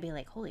today, I'd be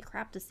like, holy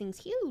crap, this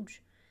thing's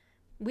huge.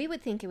 We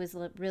would think it was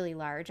really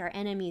large. Our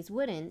enemies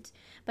wouldn't.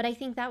 But I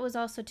think that was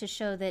also to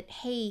show that,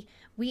 hey,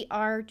 we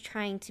are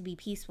trying to be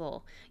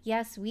peaceful.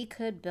 Yes, we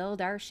could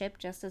build our ship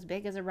just as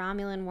big as a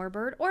Romulan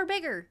warbird or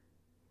bigger,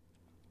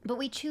 but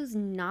we choose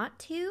not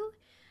to,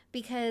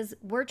 because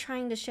we're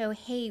trying to show,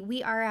 hey,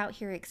 we are out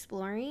here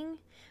exploring.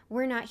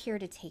 We're not here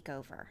to take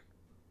over.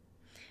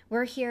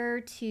 We're here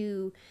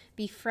to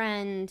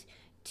befriend,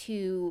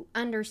 to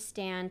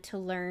understand, to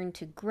learn,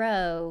 to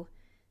grow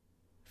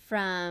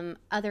from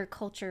other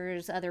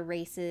cultures, other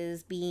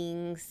races,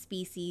 beings,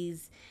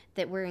 species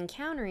that we're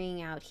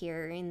encountering out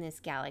here in this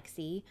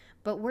galaxy,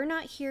 but we're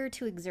not here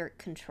to exert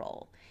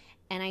control.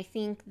 And I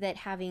think that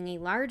having a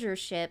larger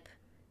ship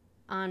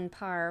on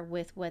par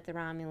with what the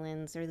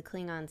Romulans or the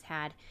Klingons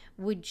had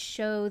would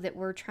show that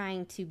we're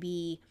trying to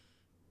be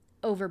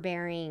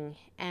overbearing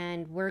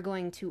and we're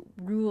going to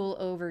rule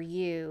over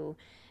you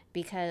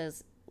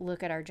because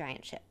look at our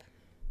giant ship.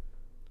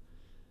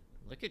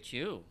 Look at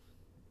you.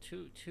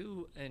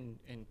 Two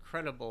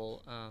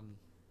incredible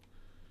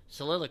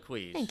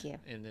soliloquies. Thank you.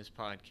 In this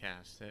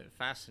podcast.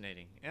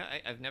 Fascinating. Yeah,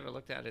 I've never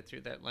looked at it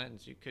through that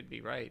lens. You could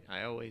be right.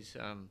 I always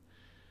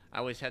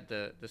had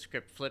the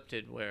script flipped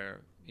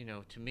where,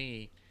 to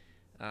me,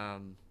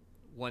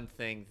 one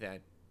thing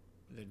that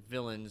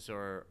villains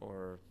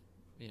or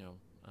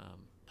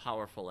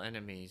powerful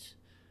enemies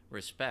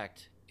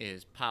respect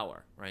is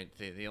power, right?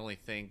 The only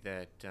thing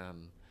that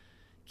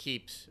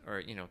keeps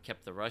or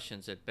kept the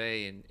Russians at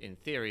bay in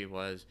theory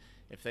was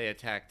if they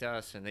attacked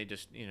us and they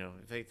just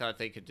if they thought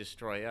they could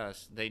destroy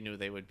us, they knew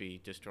they would be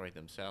destroyed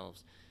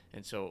themselves,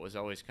 and so it was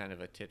always kind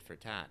of a tit for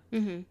tat.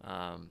 Mm-hmm.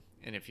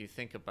 And if you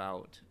think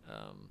about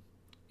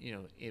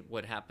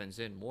what happens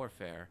in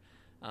warfare,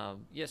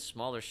 yes,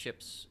 smaller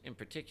ships in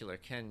particular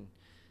can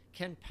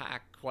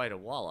pack quite a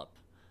wallop,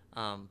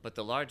 but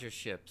the larger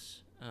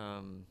ships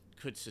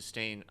could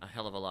sustain a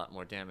hell of a lot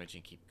more damage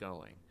and keep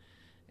going.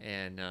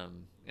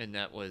 And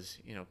that was,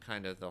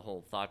 kind of the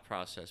whole thought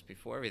process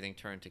before everything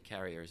turned to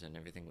carriers and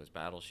everything was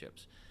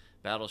battleships.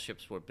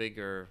 Battleships were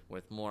bigger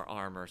with more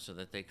armor so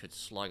that they could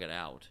slug it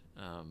out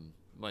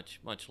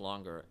much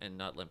longer and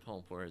not limp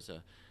home. Whereas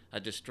a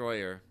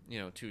destroyer,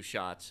 2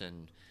 shots,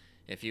 and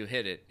if you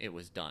hit it, it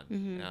was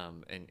done,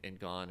 and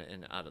gone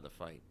and out of the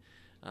fight.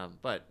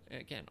 But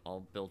again,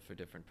 all built for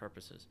different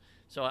purposes.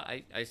 So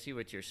I see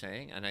what you're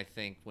saying, and I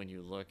think when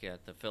you look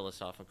at the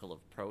philosophical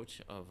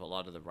approach of a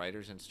lot of the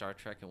writers in Star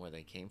Trek and where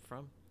they came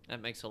from, that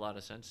makes a lot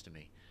of sense to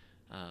me.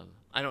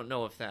 I don't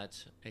know if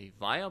that's a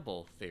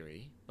viable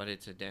theory, but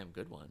it's a damn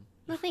good one.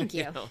 Well, thank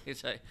you.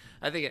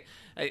 I think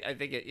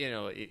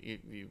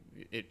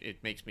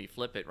it makes me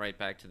flip it right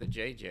back to the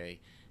JJ,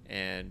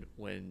 and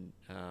when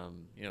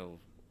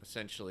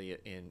essentially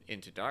in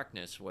Into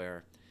Darkness,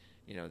 where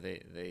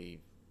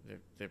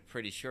they're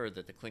pretty sure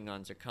that the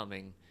Klingons are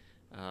coming.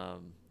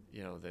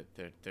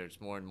 That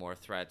there's more and more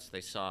threats.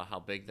 They saw how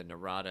big the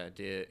Narada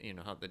did,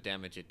 how the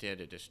damage it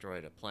did. It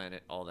destroyed a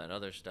planet, all that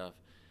other stuff.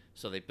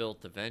 So they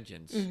built the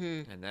Vengeance,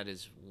 and that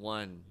is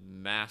one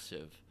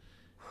massive,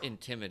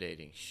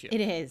 intimidating ship.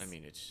 It is. I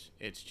mean,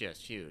 it's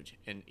just huge,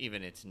 and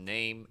even its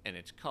name and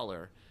its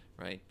color,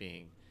 right,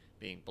 being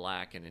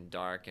black and in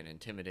dark and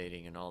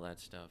intimidating and all that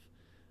stuff,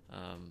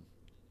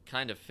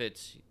 kind of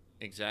fits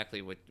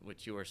exactly what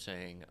you were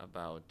saying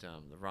about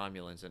the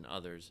Romulans and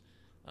others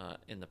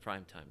in the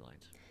Prime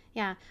timelines.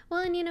 Yeah.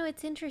 Well, and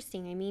it's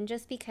interesting. I mean,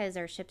 just because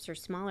our ships are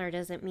smaller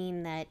doesn't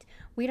mean that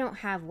we don't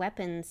have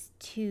weapons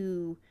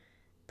to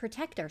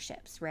protect our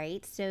ships,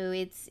 right? So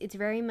it's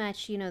very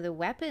much, the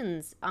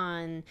weapons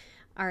on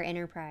our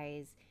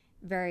Enterprise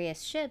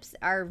various ships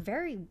are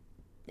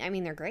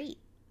they're great.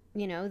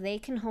 They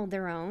can hold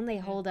their own. They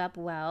hold up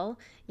well.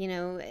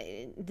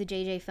 The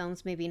JJ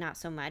films, maybe not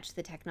so much.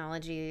 The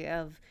technology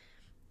of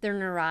their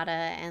Narada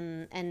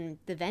and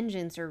the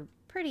Vengeance are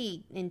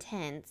pretty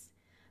intense.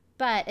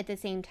 But at the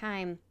same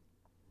time,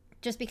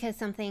 just because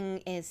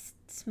something is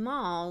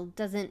small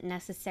doesn't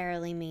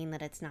necessarily mean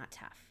that it's not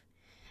tough.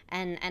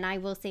 And I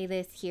will say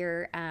this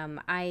here,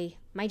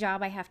 my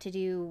job, I have to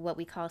do what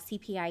we call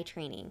CPI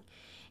training,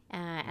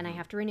 and I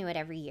have to renew it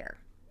every year.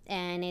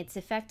 And it's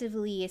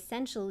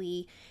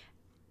essentially,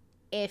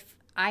 if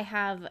I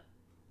have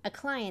a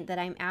client that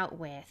I'm out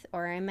with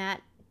or I'm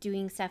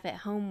doing stuff at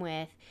home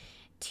with,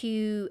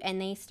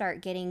 and they start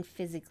getting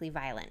physically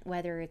violent,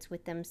 whether it's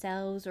with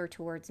themselves or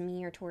towards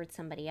me or towards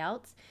somebody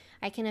else,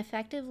 I can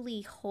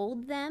effectively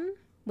hold them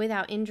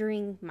without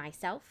injuring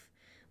myself,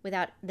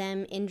 without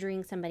them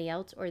injuring somebody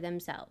else or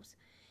themselves.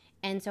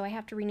 And so I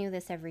have to renew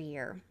this every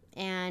year.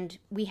 And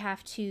we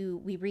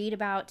read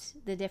about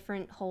the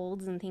different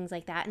holds and things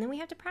like that, and then we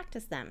have to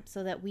practice them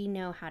so that we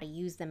know how to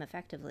use them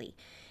effectively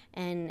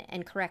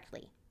and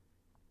correctly.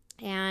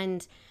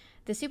 And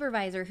the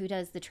supervisor who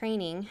does the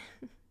training,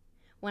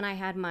 when I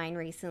had mine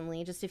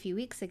recently, just a few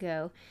weeks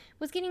ago,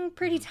 was getting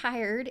pretty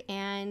tired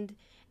and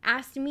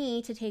asked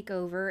me to take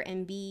over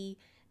and be,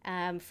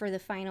 for the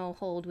final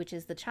hold, which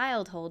is the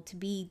child hold, to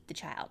be the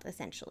child,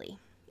 essentially.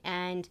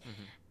 And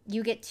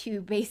you get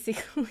to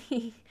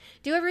basically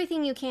do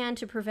everything you can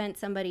to prevent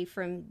somebody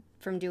from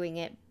doing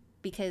it,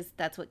 because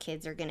that's what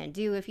kids are going to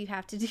do if you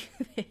have to do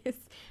this.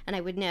 And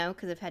I would know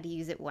because I've had to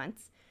use it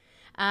once.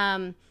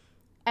 And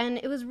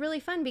it was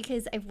really fun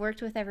because I've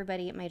worked with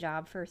everybody at my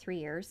job for 3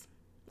 years.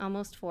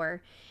 Almost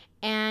 4,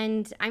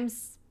 and I'm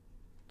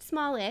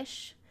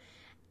smallish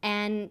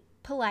and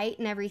polite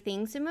and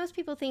everything, so most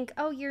people think,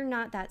 oh, you're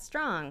not that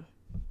strong.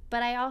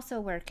 But I also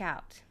work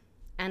out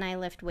and I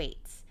lift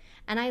weights,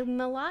 and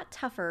I'm a lot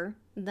tougher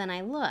than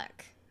I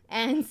look.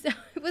 And so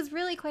it was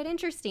really quite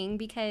interesting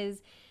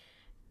because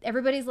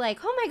everybody's like,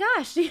 oh my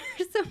gosh, you're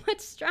so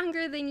much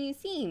stronger than you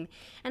seem.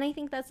 And I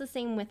think that's the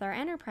same with our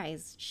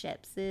Enterprise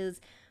ships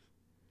is,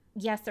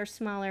 yes, they're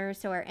smaller,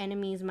 so our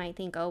enemies might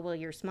think, oh, well,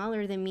 you're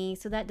smaller than me,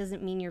 so that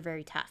doesn't mean you're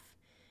very tough.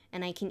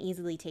 and I can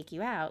easily take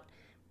you out.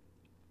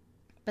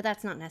 But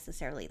that's not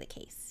necessarily the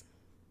case.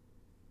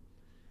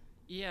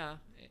 Yeah,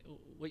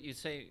 what you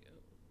say,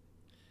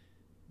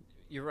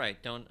 you're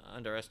right. Don't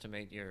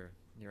underestimate your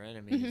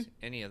enemies,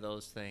 any of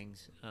those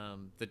things.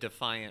 The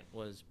Defiant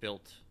was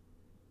built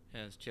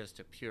as just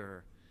a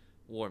pure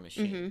war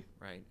machine,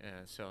 right?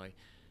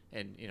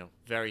 And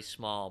very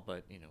small,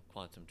 but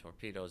quantum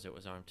torpedoes. It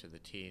was armed to the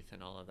teeth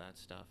and all of that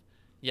stuff.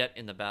 Yet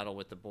in the battle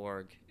with the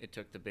Borg, it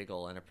took the big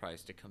old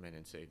Enterprise to come in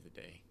and save the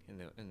day,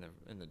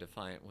 and the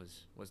Defiant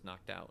was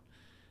knocked out.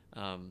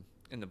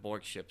 And the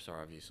Borg ships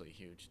are obviously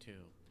huge too.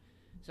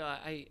 So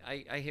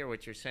I hear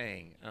what you're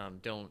saying.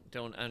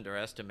 Don't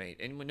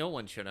underestimate, and no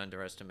one should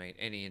underestimate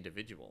any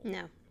individual.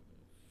 No.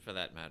 For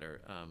that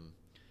matter.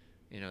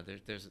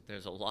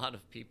 There's a lot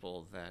of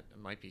people that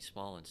might be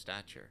small in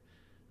stature,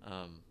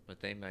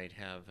 but they might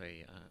have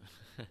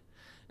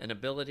an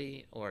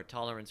ability or a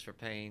tolerance for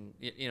pain.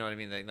 You know what I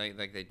mean?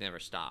 They never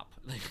stop.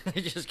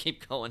 They just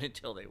keep going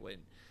until they win.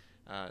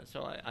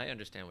 So I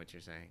understand what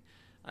you're saying.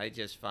 I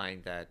just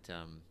find that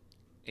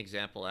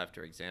example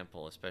after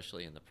example,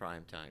 especially in the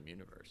Prime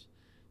universe,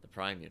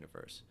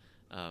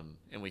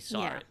 and we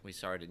saw it. We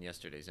saw it in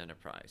yesterday's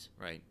Enterprise,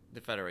 right?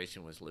 The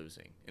Federation was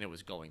losing, and it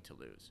was going to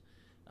lose.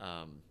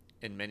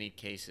 In many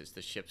cases,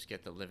 the ships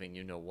get the living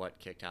you-know-what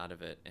kicked out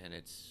of it, and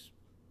it's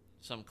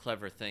some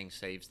clever thing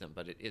saves them,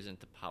 but it isn't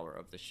the power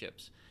of the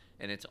ships.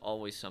 And it's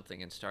always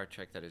something in Star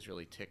Trek that has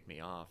really ticked me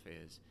off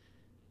is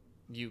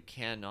you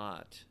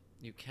cannot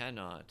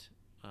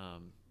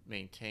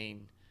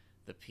maintain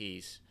the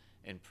peace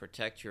and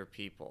protect your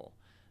people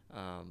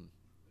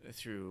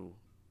through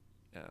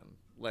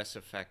less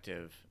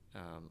effective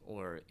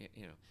or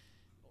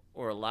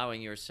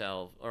allowing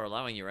yourself or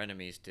allowing your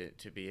enemies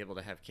to be able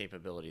to have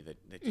capability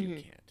that you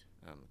can't.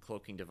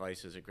 Cloaking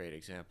device is a great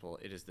example.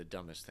 It is the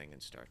dumbest thing in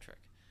Star Trek.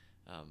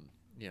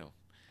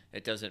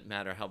 It doesn't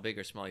matter how big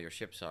or small your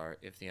ships are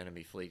if the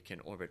enemy fleet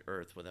can orbit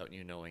Earth without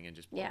you knowing and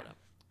just blow it up.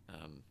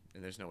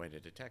 And there's no way to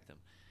detect them.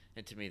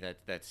 And to me,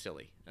 that's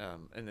silly.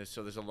 And there's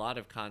a lot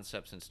of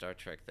concepts in Star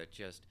Trek that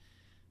just,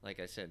 like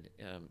I said,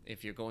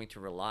 if you're going to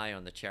rely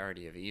on the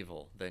charity of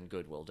evil, then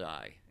good will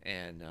die.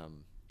 And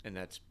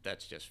that's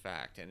just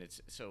fact. And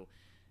it's so,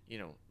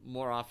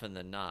 more often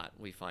than not,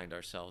 we find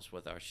ourselves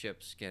with our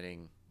ships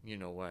getting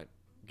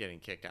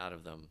kicked out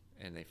of them,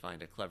 and they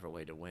find a clever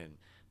way to win.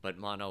 But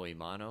mano a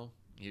mano,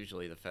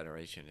 usually the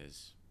Federation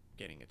is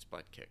getting its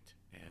butt kicked,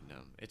 and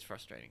it's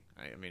frustrating.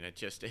 I mean, it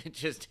just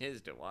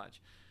is to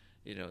watch.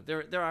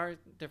 There are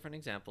different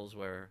examples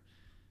where,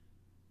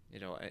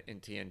 in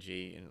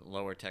TNG, in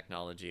lower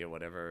technology or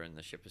whatever, and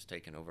the ship is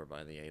taken over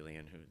by the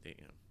alien who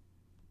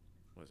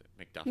was it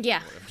McDuff?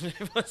 Yeah. Or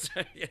whatever it was.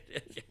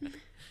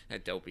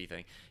 That dopey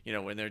thing.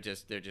 When they're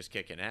just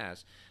kicking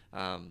ass.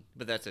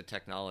 But that's a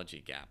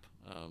technology gap.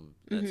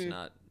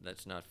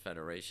 That's not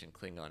Federation,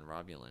 Klingon,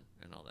 Romulan,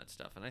 and all that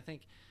stuff. And I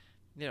think,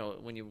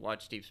 when you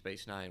watch Deep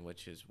Space Nine,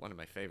 which is one of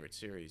my favorite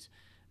series,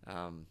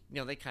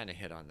 they kind of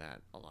hit on that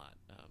a lot.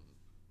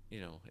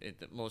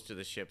 Most of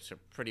the ships are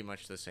pretty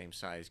much the same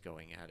size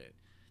going at it,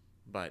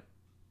 but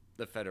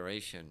the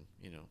Federation,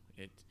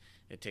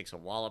 it takes a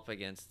wallop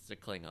against the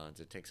Klingons.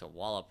 It takes a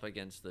wallop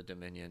against the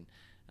Dominion.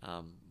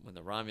 When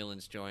the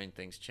Romulans join,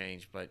 things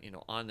change. But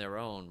on their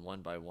own,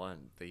 one by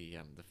one, the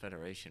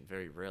Federation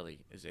very rarely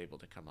is able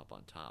to come up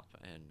on top,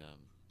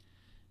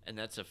 and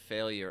that's a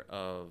failure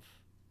of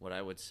what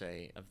I would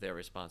say of their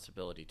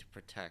responsibility to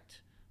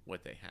protect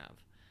what they have.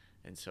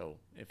 And so,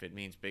 if it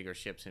means bigger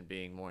ships and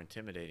being more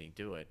intimidating,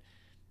 do it.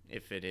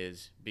 If it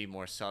is, be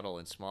more subtle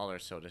and smaller,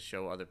 so to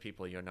show other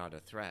people you're not a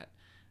threat.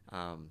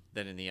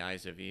 Then in the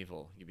eyes of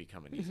evil, you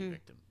become an easy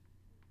victim.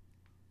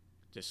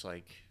 Just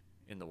like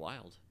in the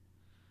wild,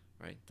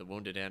 right? The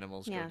wounded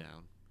animals go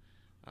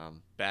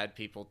down. Bad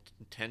people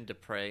tend to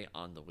prey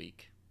on the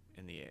weak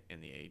and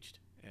the aged,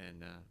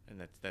 and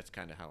that's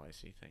kind of how I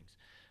see things.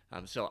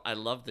 So I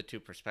love the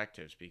two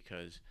perspectives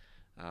because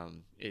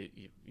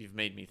you've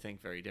made me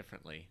think very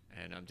differently,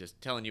 and I'm just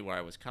telling you where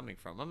I was coming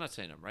from. I'm not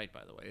saying I'm right,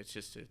 by the way. It's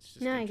just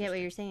no, I get what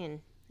you're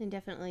saying. I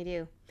definitely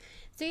do.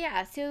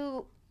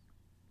 So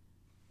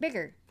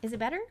bigger, is it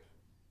better?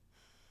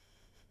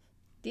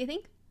 Do you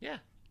think? Yeah.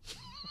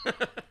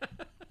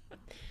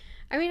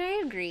 I mean,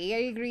 I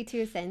agree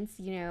to a sense.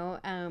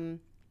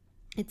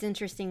 It's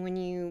interesting when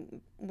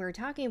you were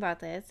talking about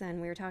this,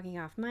 and we were talking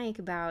off mic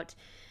about,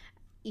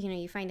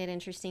 you find it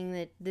interesting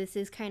that this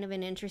is kind of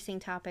an interesting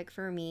topic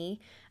for me.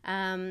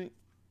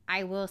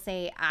 I will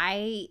say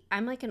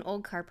I'm like an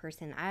old car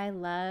person. I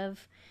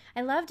love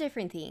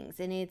different things,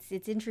 and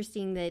it's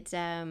interesting that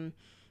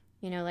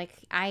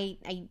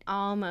I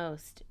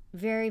almost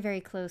very,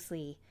 very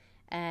closely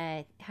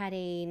had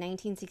a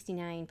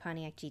 1969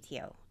 Pontiac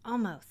GTO,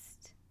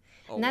 almost.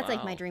 Oh, and that's wow.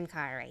 like my dream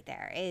car right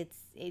there. It's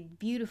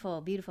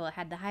beautiful. It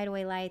had the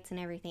hideaway lights and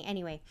everything.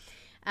 Anyway,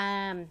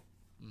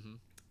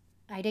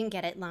 I didn't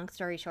get it, long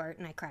story short,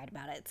 and I cried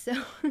about it. So,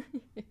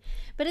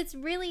 but it's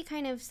really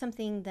kind of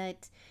something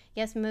that,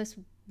 yes,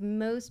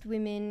 most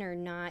women are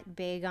not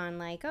big on,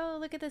 like, oh,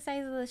 look at the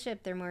size of the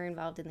ship. They're more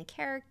involved in the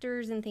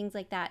characters and things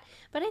like that.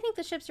 But I think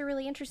the ships are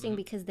really interesting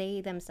because they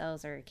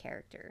themselves are a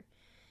character.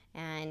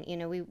 And, you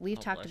know, we've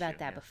talked about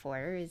that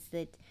before, is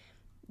that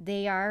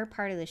they are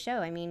part of the show.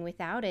 I mean,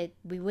 without it,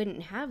 we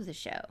wouldn't have the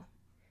show.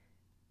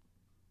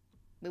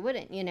 We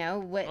wouldn't, you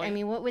know. I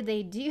mean, what would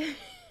they do?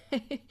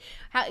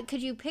 How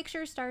could you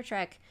picture Star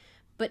Trek,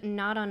 but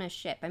not on a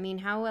ship? I mean,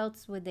 how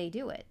else would they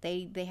do it?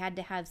 They had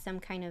to have some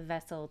kind of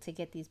vessel to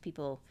get these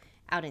people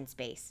out in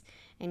space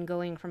and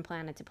going from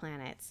planet to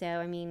planet. So,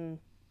 I mean,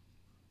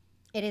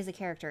 it is a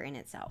character in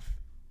itself.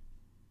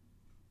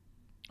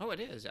 Oh, it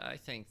is. I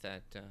think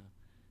that,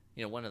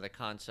 you know, one of the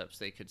concepts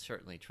they could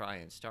certainly try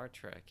in Star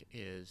Trek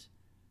is,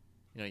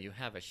 you know, you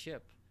have a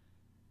ship,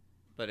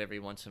 but every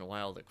once in a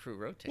while the crew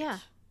rotates. Yeah.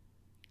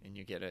 And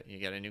you get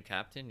a new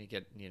captain. You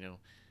get, you know,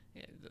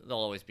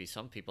 there'll always be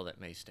some people that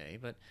may stay,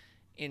 but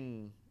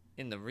in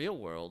the real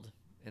world,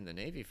 in the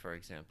Navy, for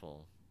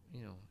example,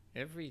 you know,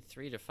 every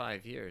 3 to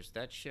 5 years,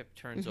 that ship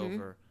turns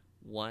over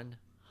 100%.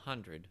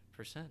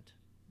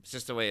 It's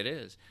just the way it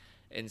is.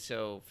 And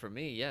so for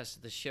me, yes,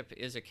 the ship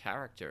is a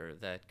character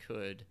that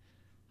could,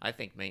 I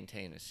think,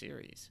 maintain a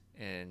series.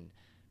 And,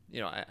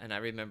 you know, I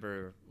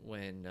remember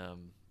when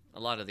a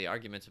lot of the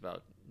arguments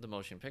about the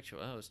motion picture,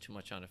 it was too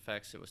much on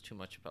effects, it was too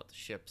much about the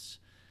ships,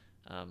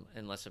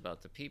 and less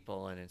about the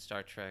people. And in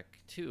Star Trek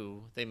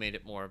 2, they made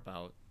it more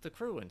about the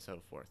crew and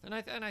so forth. And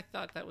I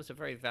thought that was a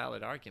very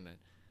valid argument.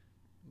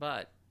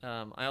 But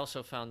I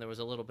also found there was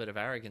a little bit of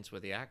arrogance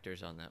with the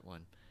actors on that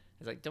one.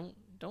 It's like,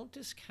 don't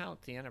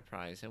discount the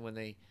Enterprise. And when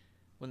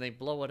they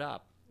blow it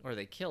up or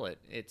they kill it,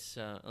 it's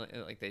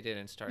like they did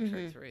in Star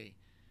Trek 3.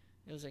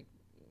 It was like,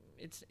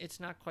 it's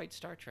not quite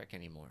Star Trek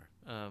anymore.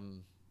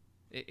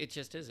 It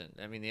just isn't.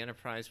 I mean, the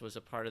Enterprise was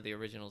a part of the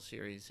original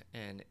series,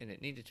 and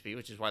it needed to be,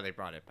 which is why they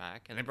brought it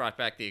back. And they brought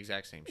back the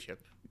exact same ship,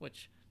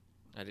 which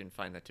I didn't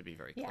find that to be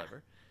very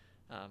clever.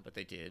 But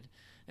they did.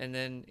 And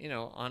then, you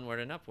know, onward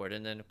and upward.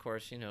 And then, of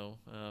course, you know,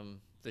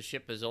 the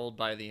ship is old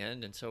by the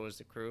end, and so is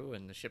the crew.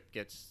 And the ship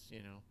gets,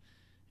 you know,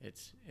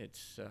 its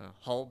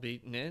hull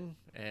beaten in,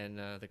 and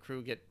the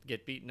crew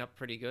get beaten up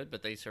pretty good,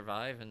 but they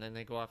survive, and then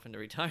they go off into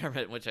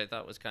retirement, which I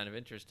thought was kind of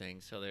interesting.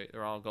 So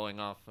they're all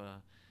going off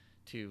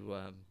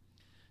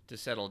to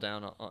settle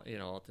down, you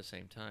know, all at the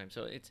same time.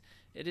 So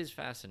it is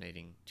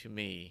fascinating to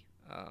me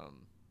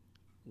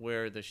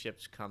where the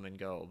ships come and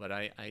go. But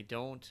I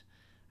don't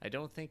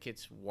think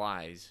it's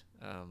wise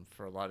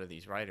for a lot of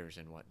these writers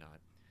and whatnot.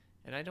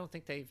 And I don't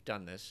think they've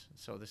done this,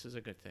 so this is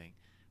a good thing,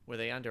 where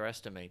they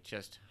underestimate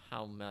just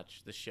how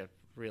much the ship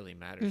really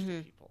matters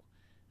to people.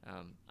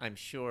 I'm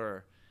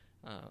sure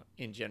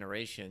in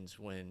Generations,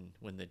 when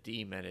the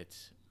D met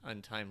its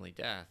untimely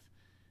death,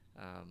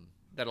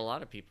 that a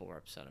lot of people were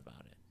upset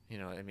about it. You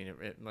know, I mean,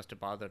 it must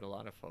have bothered a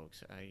lot of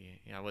folks.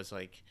 I was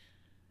like,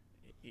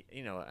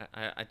 you know,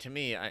 to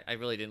me, I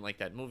really didn't like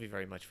that movie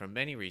very much for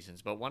many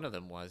reasons. But one of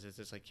them is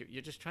it's like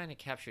you're just trying to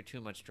capture too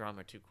much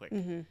drama too quick,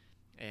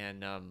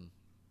 and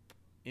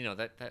you know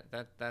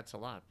that's a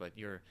lot. But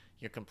you're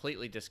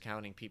completely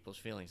discounting people's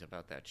feelings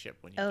about that ship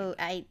when you. Oh,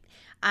 I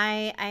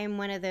am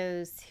one of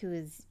those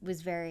who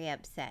was very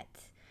upset,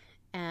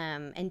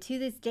 and to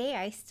this day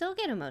I still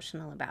get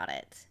emotional about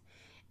it.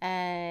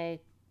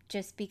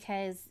 Just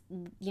because,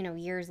 you know,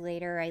 years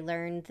later I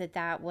learned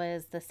that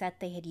was the set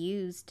they had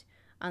used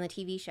on the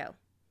TV show,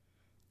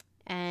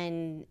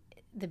 and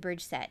the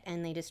bridge set,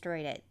 and they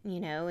destroyed it, you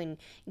know, and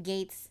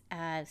Gates'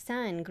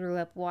 son grew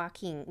up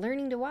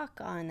learning to walk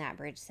on that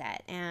bridge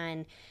set,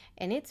 and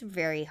it's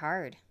very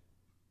hard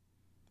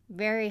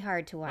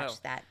to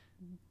watch that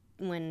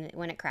when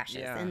it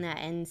crashes and that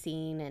end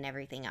scene and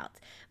everything else.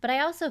 But I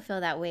also feel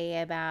that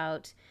way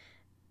about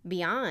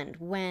Beyond,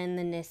 when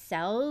the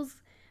nacelles,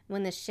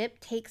 when the ship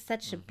takes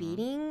such a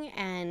beating,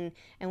 and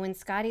when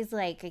Scotty's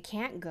like, I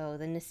can't go,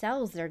 the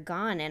nacelles, they're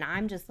gone, and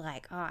I'm just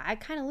like, oh, I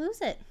kind of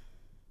lose it.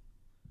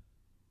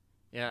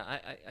 Yeah,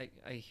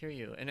 I hear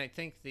you, and I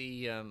think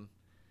the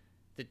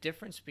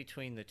difference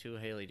between the two,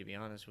 Haley, to be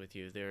honest with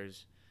you, there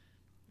was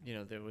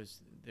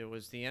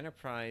the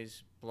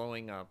Enterprise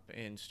blowing up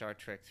in Star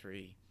Trek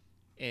 3,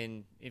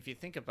 and if you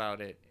think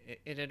about it,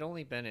 it had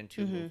only been in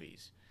 2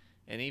 movies,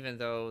 and even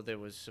though there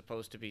was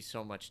supposed to be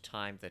so much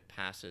time that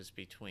passes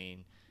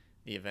between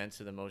the events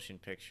of the motion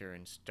picture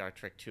and Star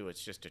Trek 2,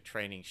 it's just a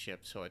training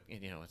ship, so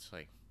it's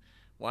like,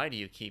 why do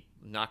you keep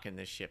knocking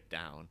this ship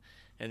down?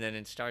 And then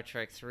in Star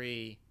Trek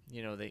 3,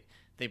 you know,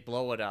 they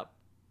blow it up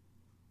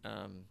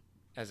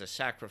as a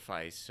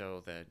sacrifice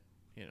so that,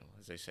 you know,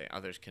 as they say,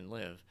 others can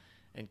live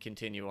and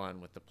continue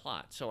on with the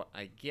plot. So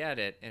I get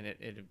it, and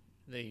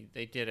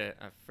they did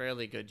a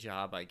fairly good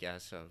job, I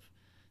guess, of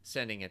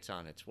sending it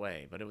on its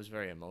way, but it was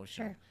very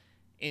emotional. Sure.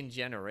 In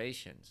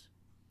Generations,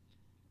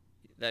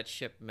 that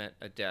ship met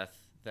a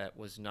death that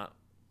was not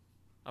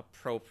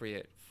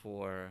appropriate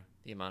for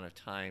the amount of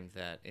time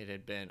that it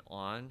had been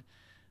on,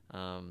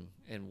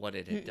 and what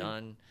it had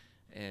done.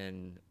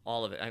 and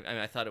all of it.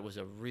 I thought it was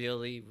a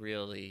really,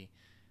 really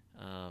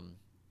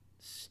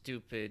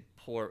stupid,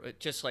 poor,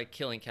 just like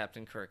killing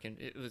Captain Kirk. And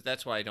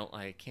that's why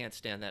I can't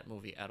stand that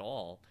movie at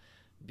all,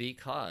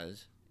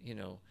 because,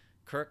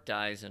 Kirk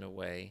dies in a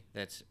way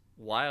that's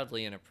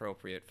wildly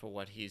inappropriate for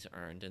what he's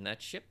earned, and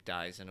that ship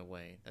dies in a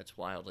way that's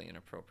wildly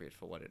inappropriate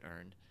for what it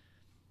earned.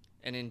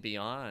 And in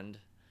Beyond,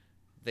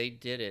 they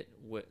did it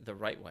the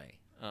right way.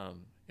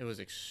 It was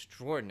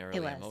extraordinarily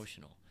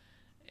emotional,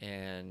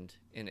 and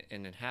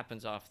it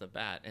happens off the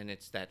bat, and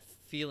it's that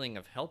feeling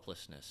of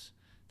helplessness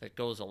that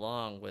goes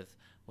along with,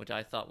 which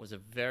I thought was a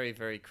very,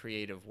 very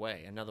creative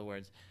way. In other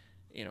words,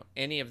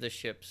 any of the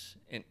ships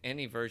in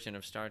any version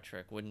of Star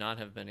Trek would not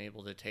have been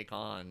able to take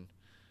on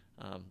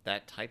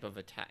that type of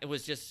attack. It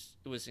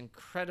was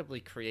incredibly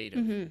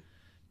creative,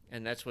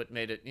 and that's what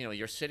made it.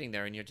 You're sitting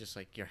there and you're just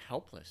like, you're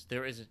helpless.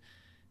 There is,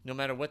 no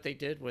matter what they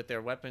did with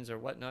their weapons or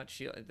whatnot,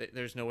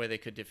 there's no way they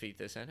could defeat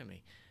this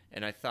enemy.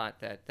 And I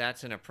thought that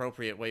that's an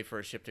appropriate way for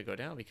a ship to go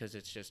down, because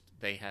it's just,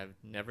 they have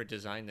never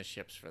designed the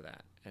ships for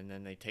that, and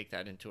then they take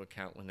that into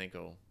account when they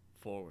go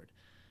forward.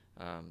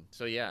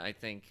 So yeah, I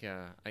think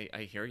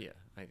I hear you.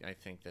 I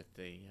think that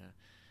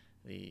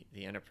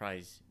the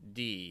Enterprise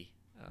D,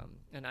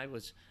 and I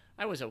was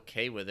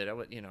okay with it.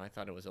 I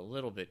thought it was a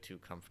little bit too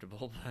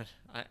comfortable, but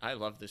I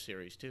love the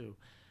series too.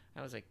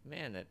 I was like,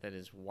 man, that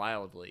is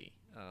wildly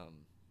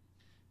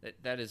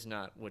that is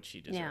not what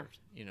she deserved.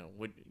 Yeah.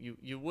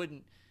 You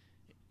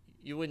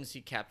wouldn't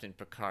see Captain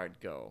Picard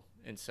go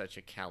in such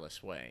a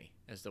callous way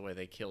as the way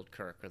they killed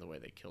Kirk or the way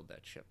they killed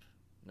that ship.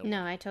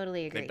 No, I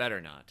totally agree. They better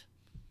not.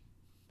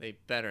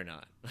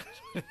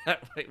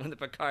 That way, when the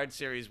Picard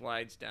series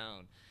winds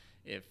down,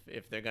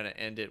 if they're going to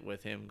end it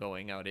with him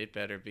going out, it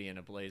better be in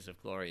a blaze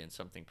of glory and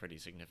something pretty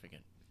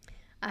significant.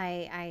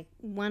 I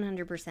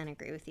 100%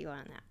 agree with you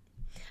on that.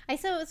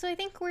 So I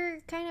think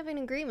we're kind of in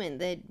agreement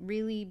that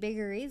really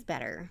bigger is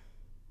better.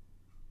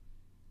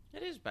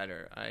 It is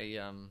better.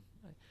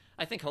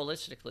 I think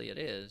holistically it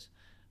is.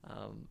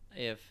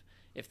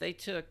 If they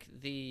took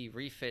the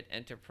refit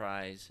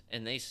Enterprise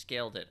and they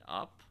scaled it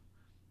up,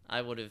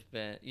 I would have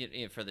been,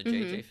 for the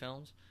JJ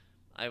films,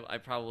 I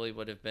probably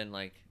would have been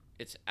like,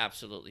 it's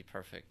absolutely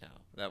perfect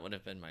now. That would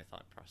have been my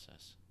thought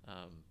process.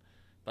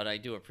 But I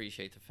do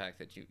appreciate the fact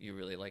that you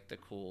really like the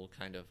cool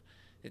kind of,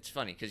 it's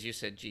funny because you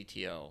said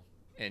GTO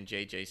and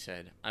JJ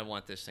said, I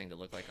want this thing to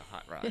look like a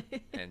hot rod.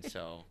 And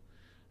so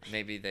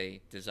maybe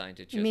they designed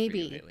it just for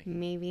you, Haley.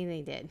 Maybe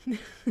they did.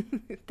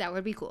 That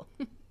would be cool.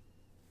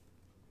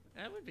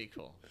 That would be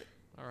cool.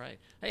 All right.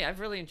 Hey, I've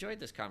really enjoyed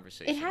this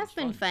conversation. It has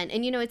been fun.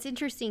 And, it's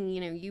interesting,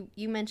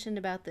 you mentioned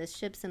about the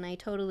ships, and I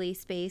totally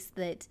spaced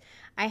that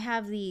I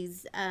have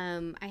these,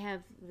 I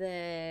have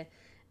the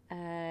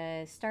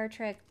Star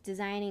Trek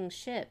Designing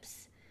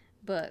Ships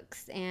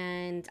books,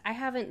 and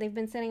they've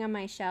been sitting on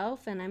my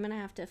shelf, and I'm going to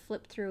have to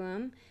flip through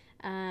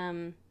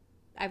them.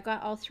 I've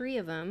got all 3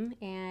 of them,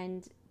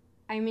 and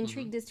I'm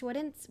intrigued as to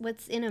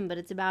what's in them, but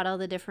it's about all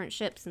the different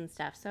ships and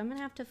stuff. So I'm going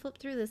to have to flip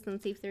through this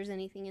and see if there's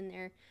anything in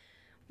there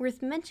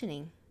worth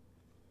mentioning.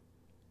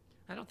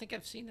 I don't think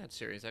I've seen that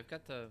series. I've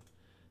got the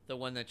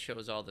one that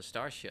shows all the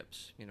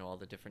starships, all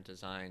the different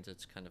designs.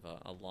 It's kind of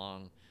a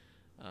long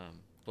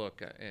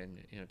book, and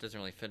it doesn't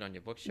really fit on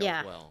your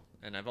bookshelf well.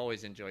 And I've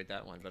always enjoyed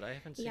that one, but I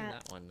haven't seen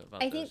that one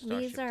about I think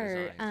these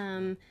are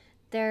designs.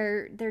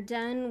 They're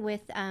done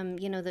with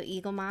the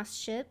Eagle Moss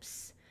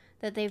ships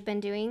that they've been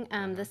doing.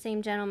 The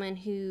same gentleman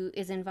who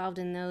is involved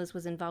in those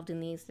was involved in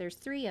these. There's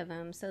 3 of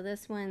them. So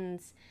this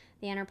one's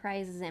the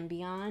Enterprises and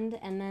Beyond,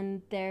 and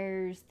then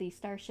there's the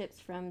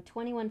starships from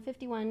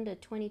 2151 to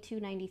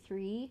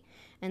 2293,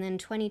 and then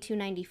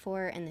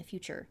 2294 and the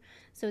future.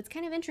 So it's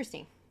kind of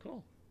interesting.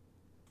 Cool.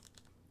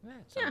 Yeah,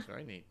 it sounds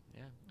very neat.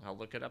 Yeah, I'll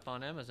look it up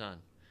on Amazon.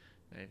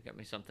 They've got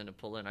me something to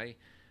pull in. I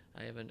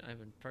haven't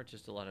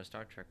purchased a lot of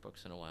Star Trek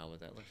books in a while,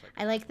 but that looks like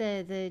I like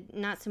the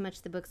not so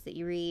much the books that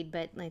you read,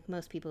 but like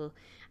most people,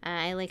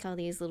 I like all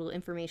these little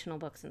informational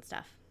books and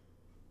stuff.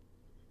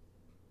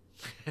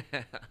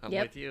 I'm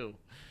with you.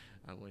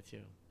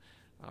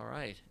 All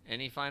right.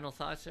 Any final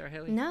thoughts there,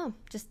 Haley? No,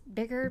 just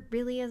bigger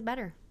really is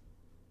better.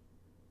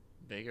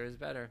 Bigger is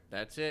better.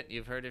 That's it.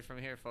 You've heard it from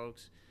here,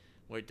 folks.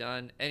 We're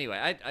done. Anyway,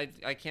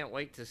 I can't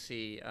wait to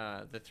see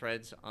the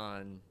threads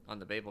on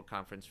the Babel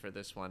conference for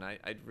this one.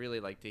 I'd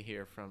really like to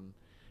hear from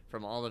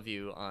all of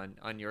you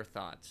on your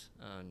thoughts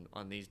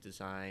on these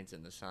designs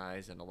and the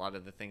size and a lot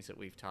of the things that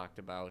we've talked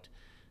about.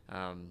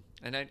 And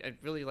I'd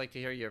really like to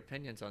hear your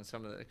opinions on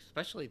some of the,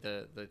 especially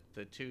the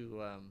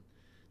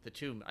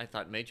two I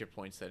thought major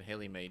points that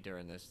Haley made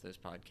during this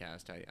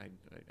podcast.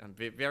 I'm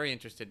very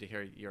interested to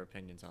hear your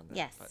opinions on that.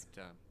 Yes. But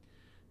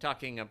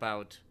talking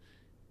about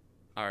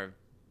our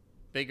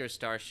bigger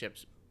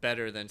starships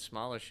better than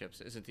smaller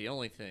ships isn't the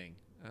only thing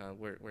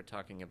we're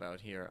talking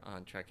about here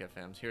on Trek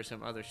FM's. Here's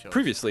some other shows.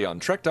 Previously on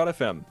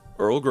Trek.fm,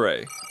 Earl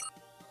Grey.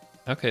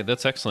 Okay,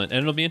 that's excellent. And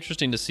it'll be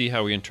interesting to see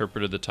how we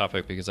interpreted the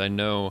topic, because I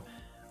know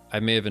I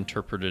may have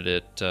interpreted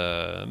it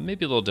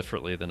maybe a little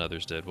differently than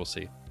others did. We'll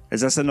see.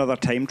 Is this another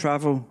time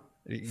travel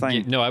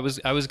thing? No, I was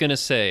going to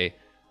say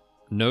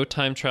No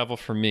time travel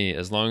for me,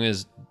 as long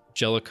as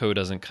Jellicoe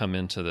doesn't come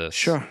into this.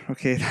 Sure.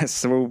 Okay,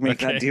 we'll make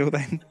that deal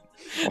then.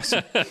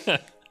 Awesome.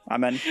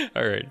 I'm in.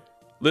 All right.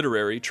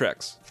 Literary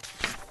Treks.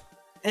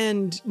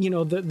 And,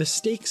 the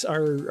stakes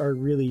are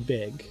really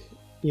big.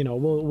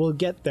 We'll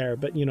get there,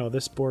 but,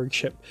 this Borg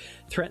ship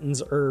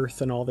threatens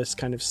Earth and all this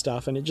kind of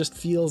stuff. And it just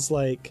feels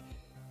like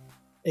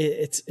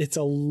it's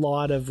a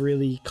lot of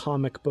really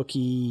comic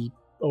booky,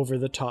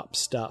 over-the-top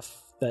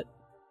stuff that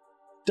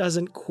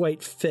doesn't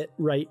quite fit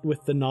right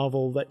with the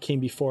novel that came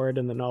before it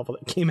and the novel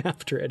that came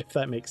after it, if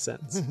that makes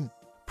sense.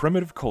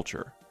 Primitive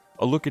Culture.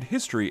 A look at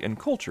history and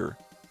culture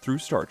through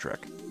Star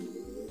Trek.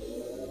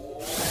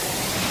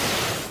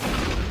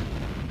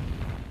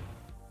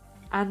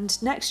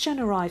 And Next Gen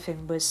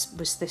arriving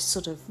was this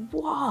sort of,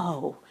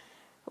 wow,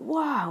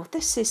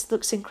 this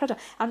looks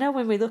incredible. I know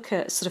when we look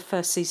at sort of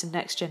first season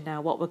Next Gen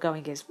now, what we're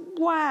going is,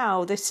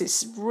 wow, this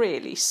is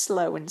really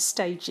slow and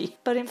stagey.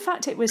 But in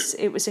fact, it was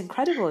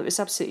incredible. It was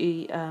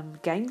absolutely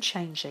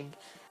game-changing.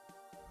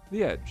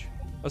 The Edge,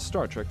 a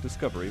Star Trek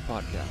Discovery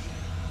podcast.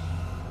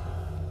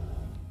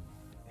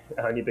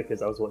 Only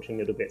because I was watching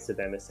little bits of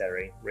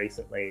Emissary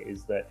recently,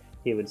 is that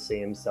he would see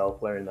himself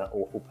wearing that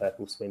awful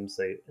purple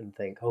swimsuit and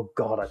think, oh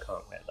God, I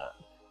can't wear that.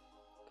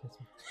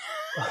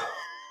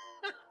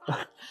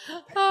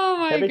 Oh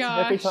my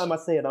gosh. Every time I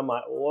see it, I'm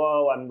like,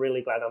 whoa, I'm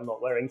really glad I'm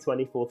not wearing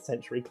 24th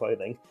century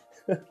clothing.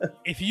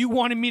 If you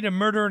wanted me to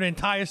murder an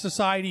entire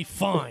society,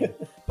 fine.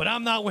 But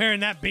I'm not wearing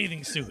that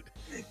bathing suit.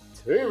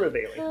 Too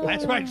revealing.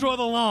 That's where I draw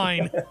the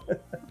line.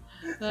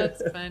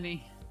 That's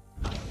funny.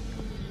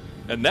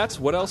 And that's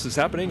what else is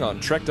happening on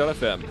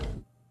Trek.fm.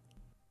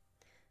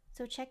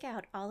 So check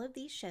out all of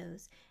these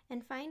shows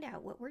and find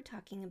out what we're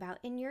talking about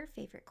in your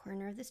favorite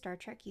corner of the Star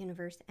Trek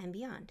universe and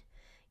beyond.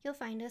 You'll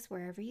find us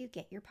wherever you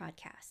get your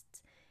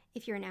podcasts.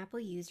 If you're an Apple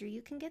user,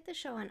 you can get the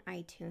show on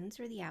iTunes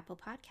or the Apple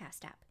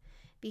Podcast app.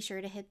 Be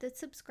sure to hit the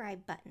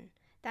subscribe button.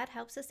 That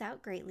helps us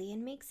out greatly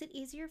and makes it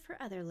easier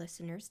for other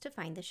listeners to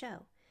find the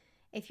show.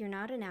 If you're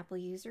not an Apple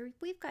user,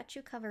 we've got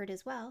you covered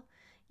as well.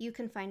 You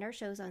can find our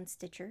shows on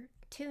Stitcher,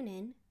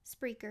 TuneIn,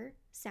 Spreaker,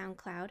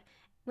 SoundCloud,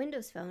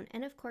 Windows Phone,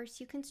 and of course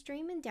you can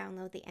stream and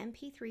download the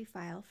MP3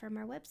 file from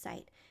our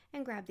website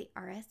and grab the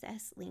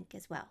RSS link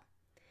as well.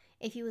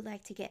 If you would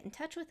like to get in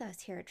touch with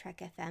us here at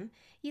Trek FM,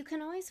 you can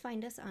always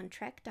find us on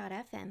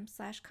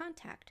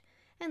trek.fm/contact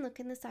and look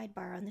in the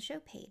sidebar on the show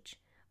page.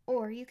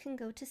 Or you can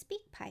go to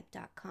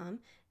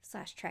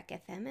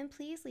speakpipe.com/trekfm and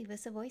please leave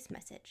us a voice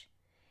message.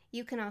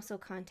 You can also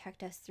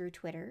contact us through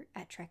Twitter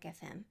at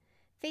TrekFM,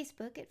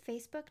 Facebook at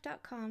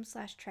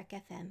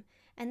facebook.com/trekfm,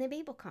 and the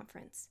Babel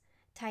Conference.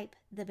 Type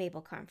the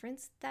Babel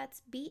Conference,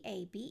 that's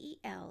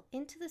BABEL,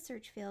 into the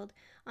search field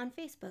on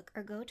Facebook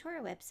or go to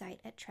our website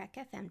at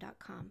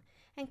trekfm.com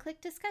and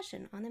click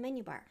discussion on the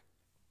menu bar.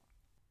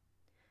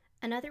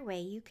 Another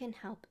way you can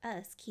help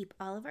us keep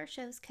all of our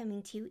shows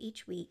coming to you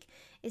each week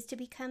is to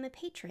become a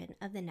patron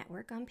of the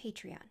network on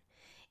Patreon.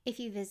 If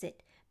you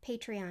visit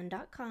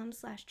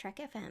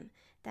patreon.com/trekfm,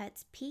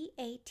 that's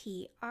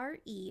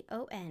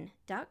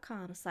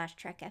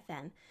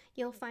patreon.com/trekfm,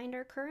 you'll find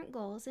our current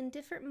goals and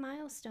different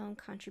milestone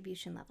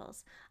contribution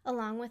levels,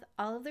 along with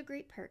all of the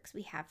great perks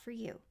we have for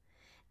you.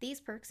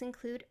 These perks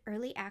include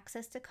early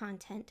access to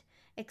content,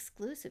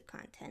 exclusive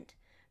content,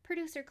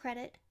 producer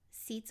credit,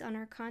 seats on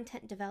our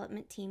content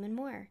development team, and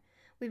more.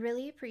 We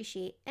really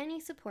appreciate any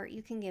support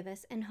you can give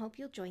us and hope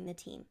you'll join the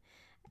team.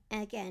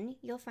 Again,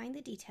 you'll find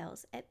the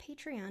details at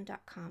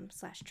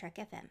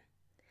patreon.com/trekfm.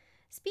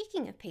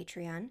 Speaking of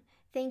Patreon,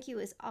 thank you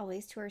as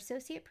always to our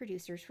associate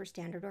producers for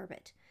Standard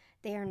Orbit.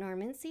 They are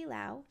Norman C.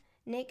 Lau,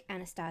 Nick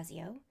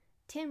Anastasio,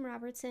 Tim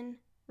Robertson,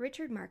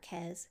 Richard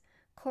Marquez,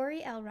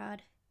 Corey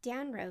Elrod,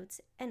 Dan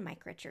Rhodes, and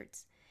Mike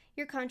Richards.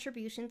 Your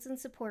contributions and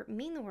support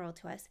mean the world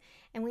to us,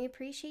 and we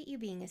appreciate you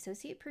being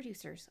associate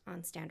producers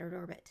on Standard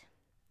Orbit.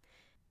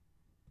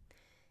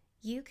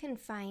 You can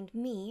find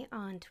me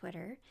on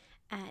Twitter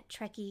at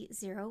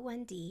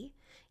Trekkie01D.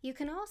 You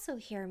can also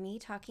hear me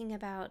talking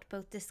about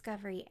both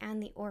Discovery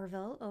and the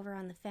Orville over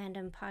on the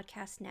Fandom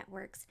Podcast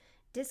Network's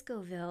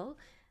Discoville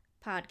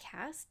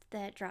podcast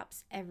that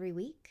drops every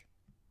week.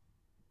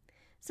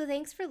 So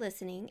thanks for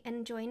listening,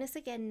 and join us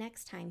again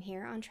next time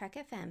here on Trek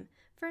FM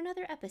for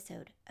another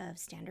episode of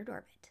Standard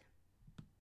Orbit.